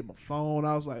ain't even get my phone.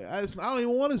 I was like, I don't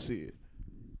even want to see it.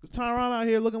 Cause Tyron out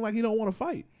here looking like he don't want to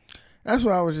fight. That's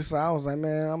what I was just like. I was like,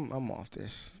 man, I'm off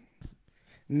this.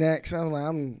 Next, I was like,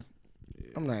 I'm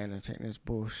not entertaining this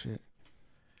bullshit.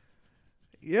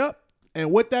 Yep.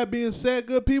 And with that being said,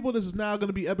 good people, this is now going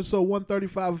to be episode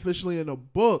 135 officially in the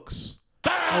books.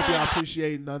 Hope y'all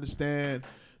appreciate and understand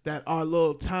that our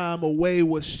little time away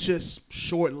was just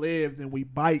short-lived and we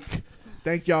bike.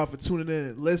 Thank y'all for tuning in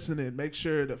and listening. Make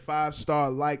sure to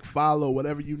 5-star, follow,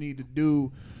 whatever you need to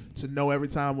do to know every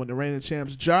time when the Reigning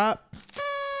Champs drop.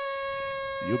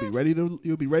 You'll be ready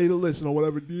to listen on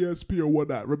whatever DSP or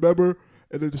whatnot. Remember,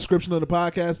 in the description of the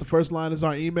podcast, the first line is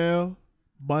our email.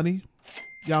 Money.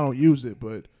 Y'all don't use it,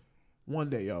 but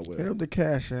one day y'all will. Hit up the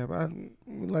Cash App.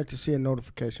 We'd like to see a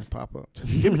notification pop up.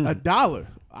 Give me $1.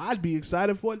 I'd be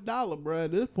excited for $1, bro,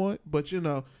 at this point. But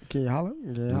Can you holler?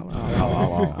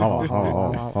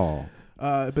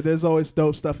 But there's always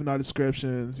dope stuff in our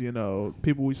descriptions.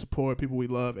 People we support, people we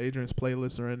love. Adrian's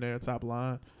playlists are in there, top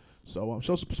line. So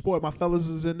show some support. My fellas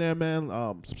is in there, man.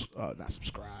 Not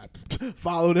subscribe.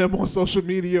 Follow them on social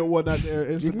media or whatnot there.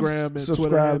 Instagram and Twitter.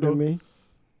 Subscribe to me.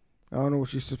 I don't know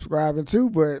what you're subscribing to,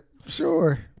 but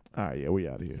sure. All right, yeah, we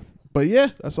out of here. But yeah,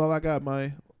 that's all I got,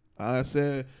 man. I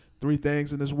said 3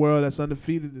 things in this world that's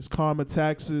undefeated is karma,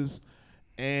 taxes,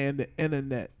 and the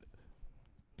internet.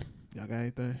 Y'all got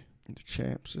anything? The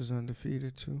Champs is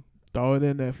undefeated too. Throw it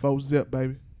in there, 4-zip,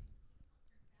 baby.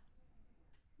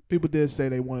 People did say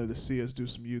they wanted to see us do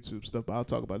some YouTube stuff, but I'll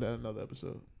talk about that in another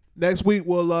episode. Next week,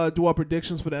 we'll do our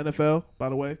predictions for the NFL, by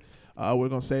the way. We're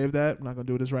going to save that. I'm not going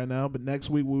to do this right now. But next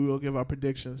week, we will give our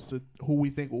predictions to who we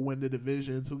think will win the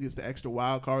divisions, who gets the extra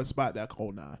wild card spot, that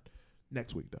whole 9.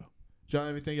 Next week, though. Y'all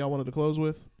have anything y'all wanted to close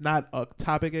with? Not a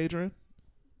topic, Adrian?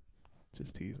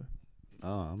 Just teasing.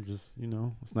 I'm just,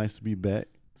 it's nice to be back.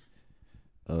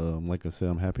 Like I said,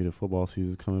 I'm happy the football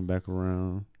season's coming back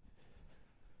around.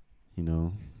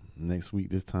 Next week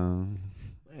this time.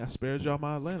 I spared y'all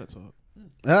my Atlanta talk.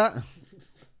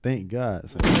 Thank God.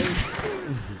 So.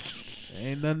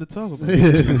 Ain't nothing to talk about.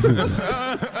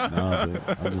 Nah,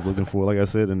 but I'm just looking for, like I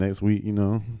said, the next week. You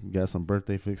know, got some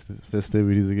birthday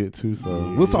festivities to get to,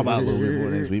 so we'll talk about it a little bit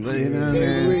more next week. But you know what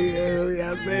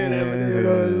I'm saying?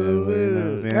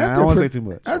 I don't want to say too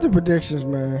much. After predictions,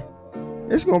 man,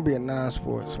 it's gonna be a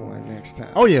non-sports one next time.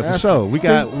 Oh yeah, for sure. We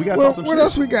got talk some what shit.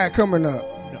 else we got coming up?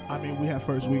 I mean, we have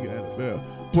first week of NFL,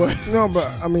 but No, but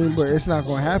it's not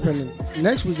gonna happen.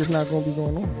 Next week it's not gonna be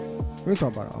going on. We'll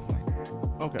talk about it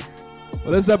offline. okay.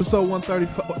 Well, this is episode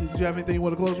 134. Did you have anything you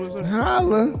want to close with, sir?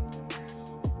 Holla.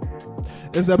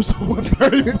 It's episode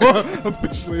 134.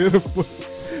 Officially in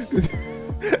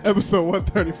the episode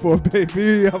 134,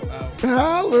 baby. I'm out.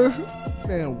 Holla.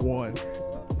 Man, one.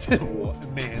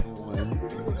 Man,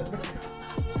 one.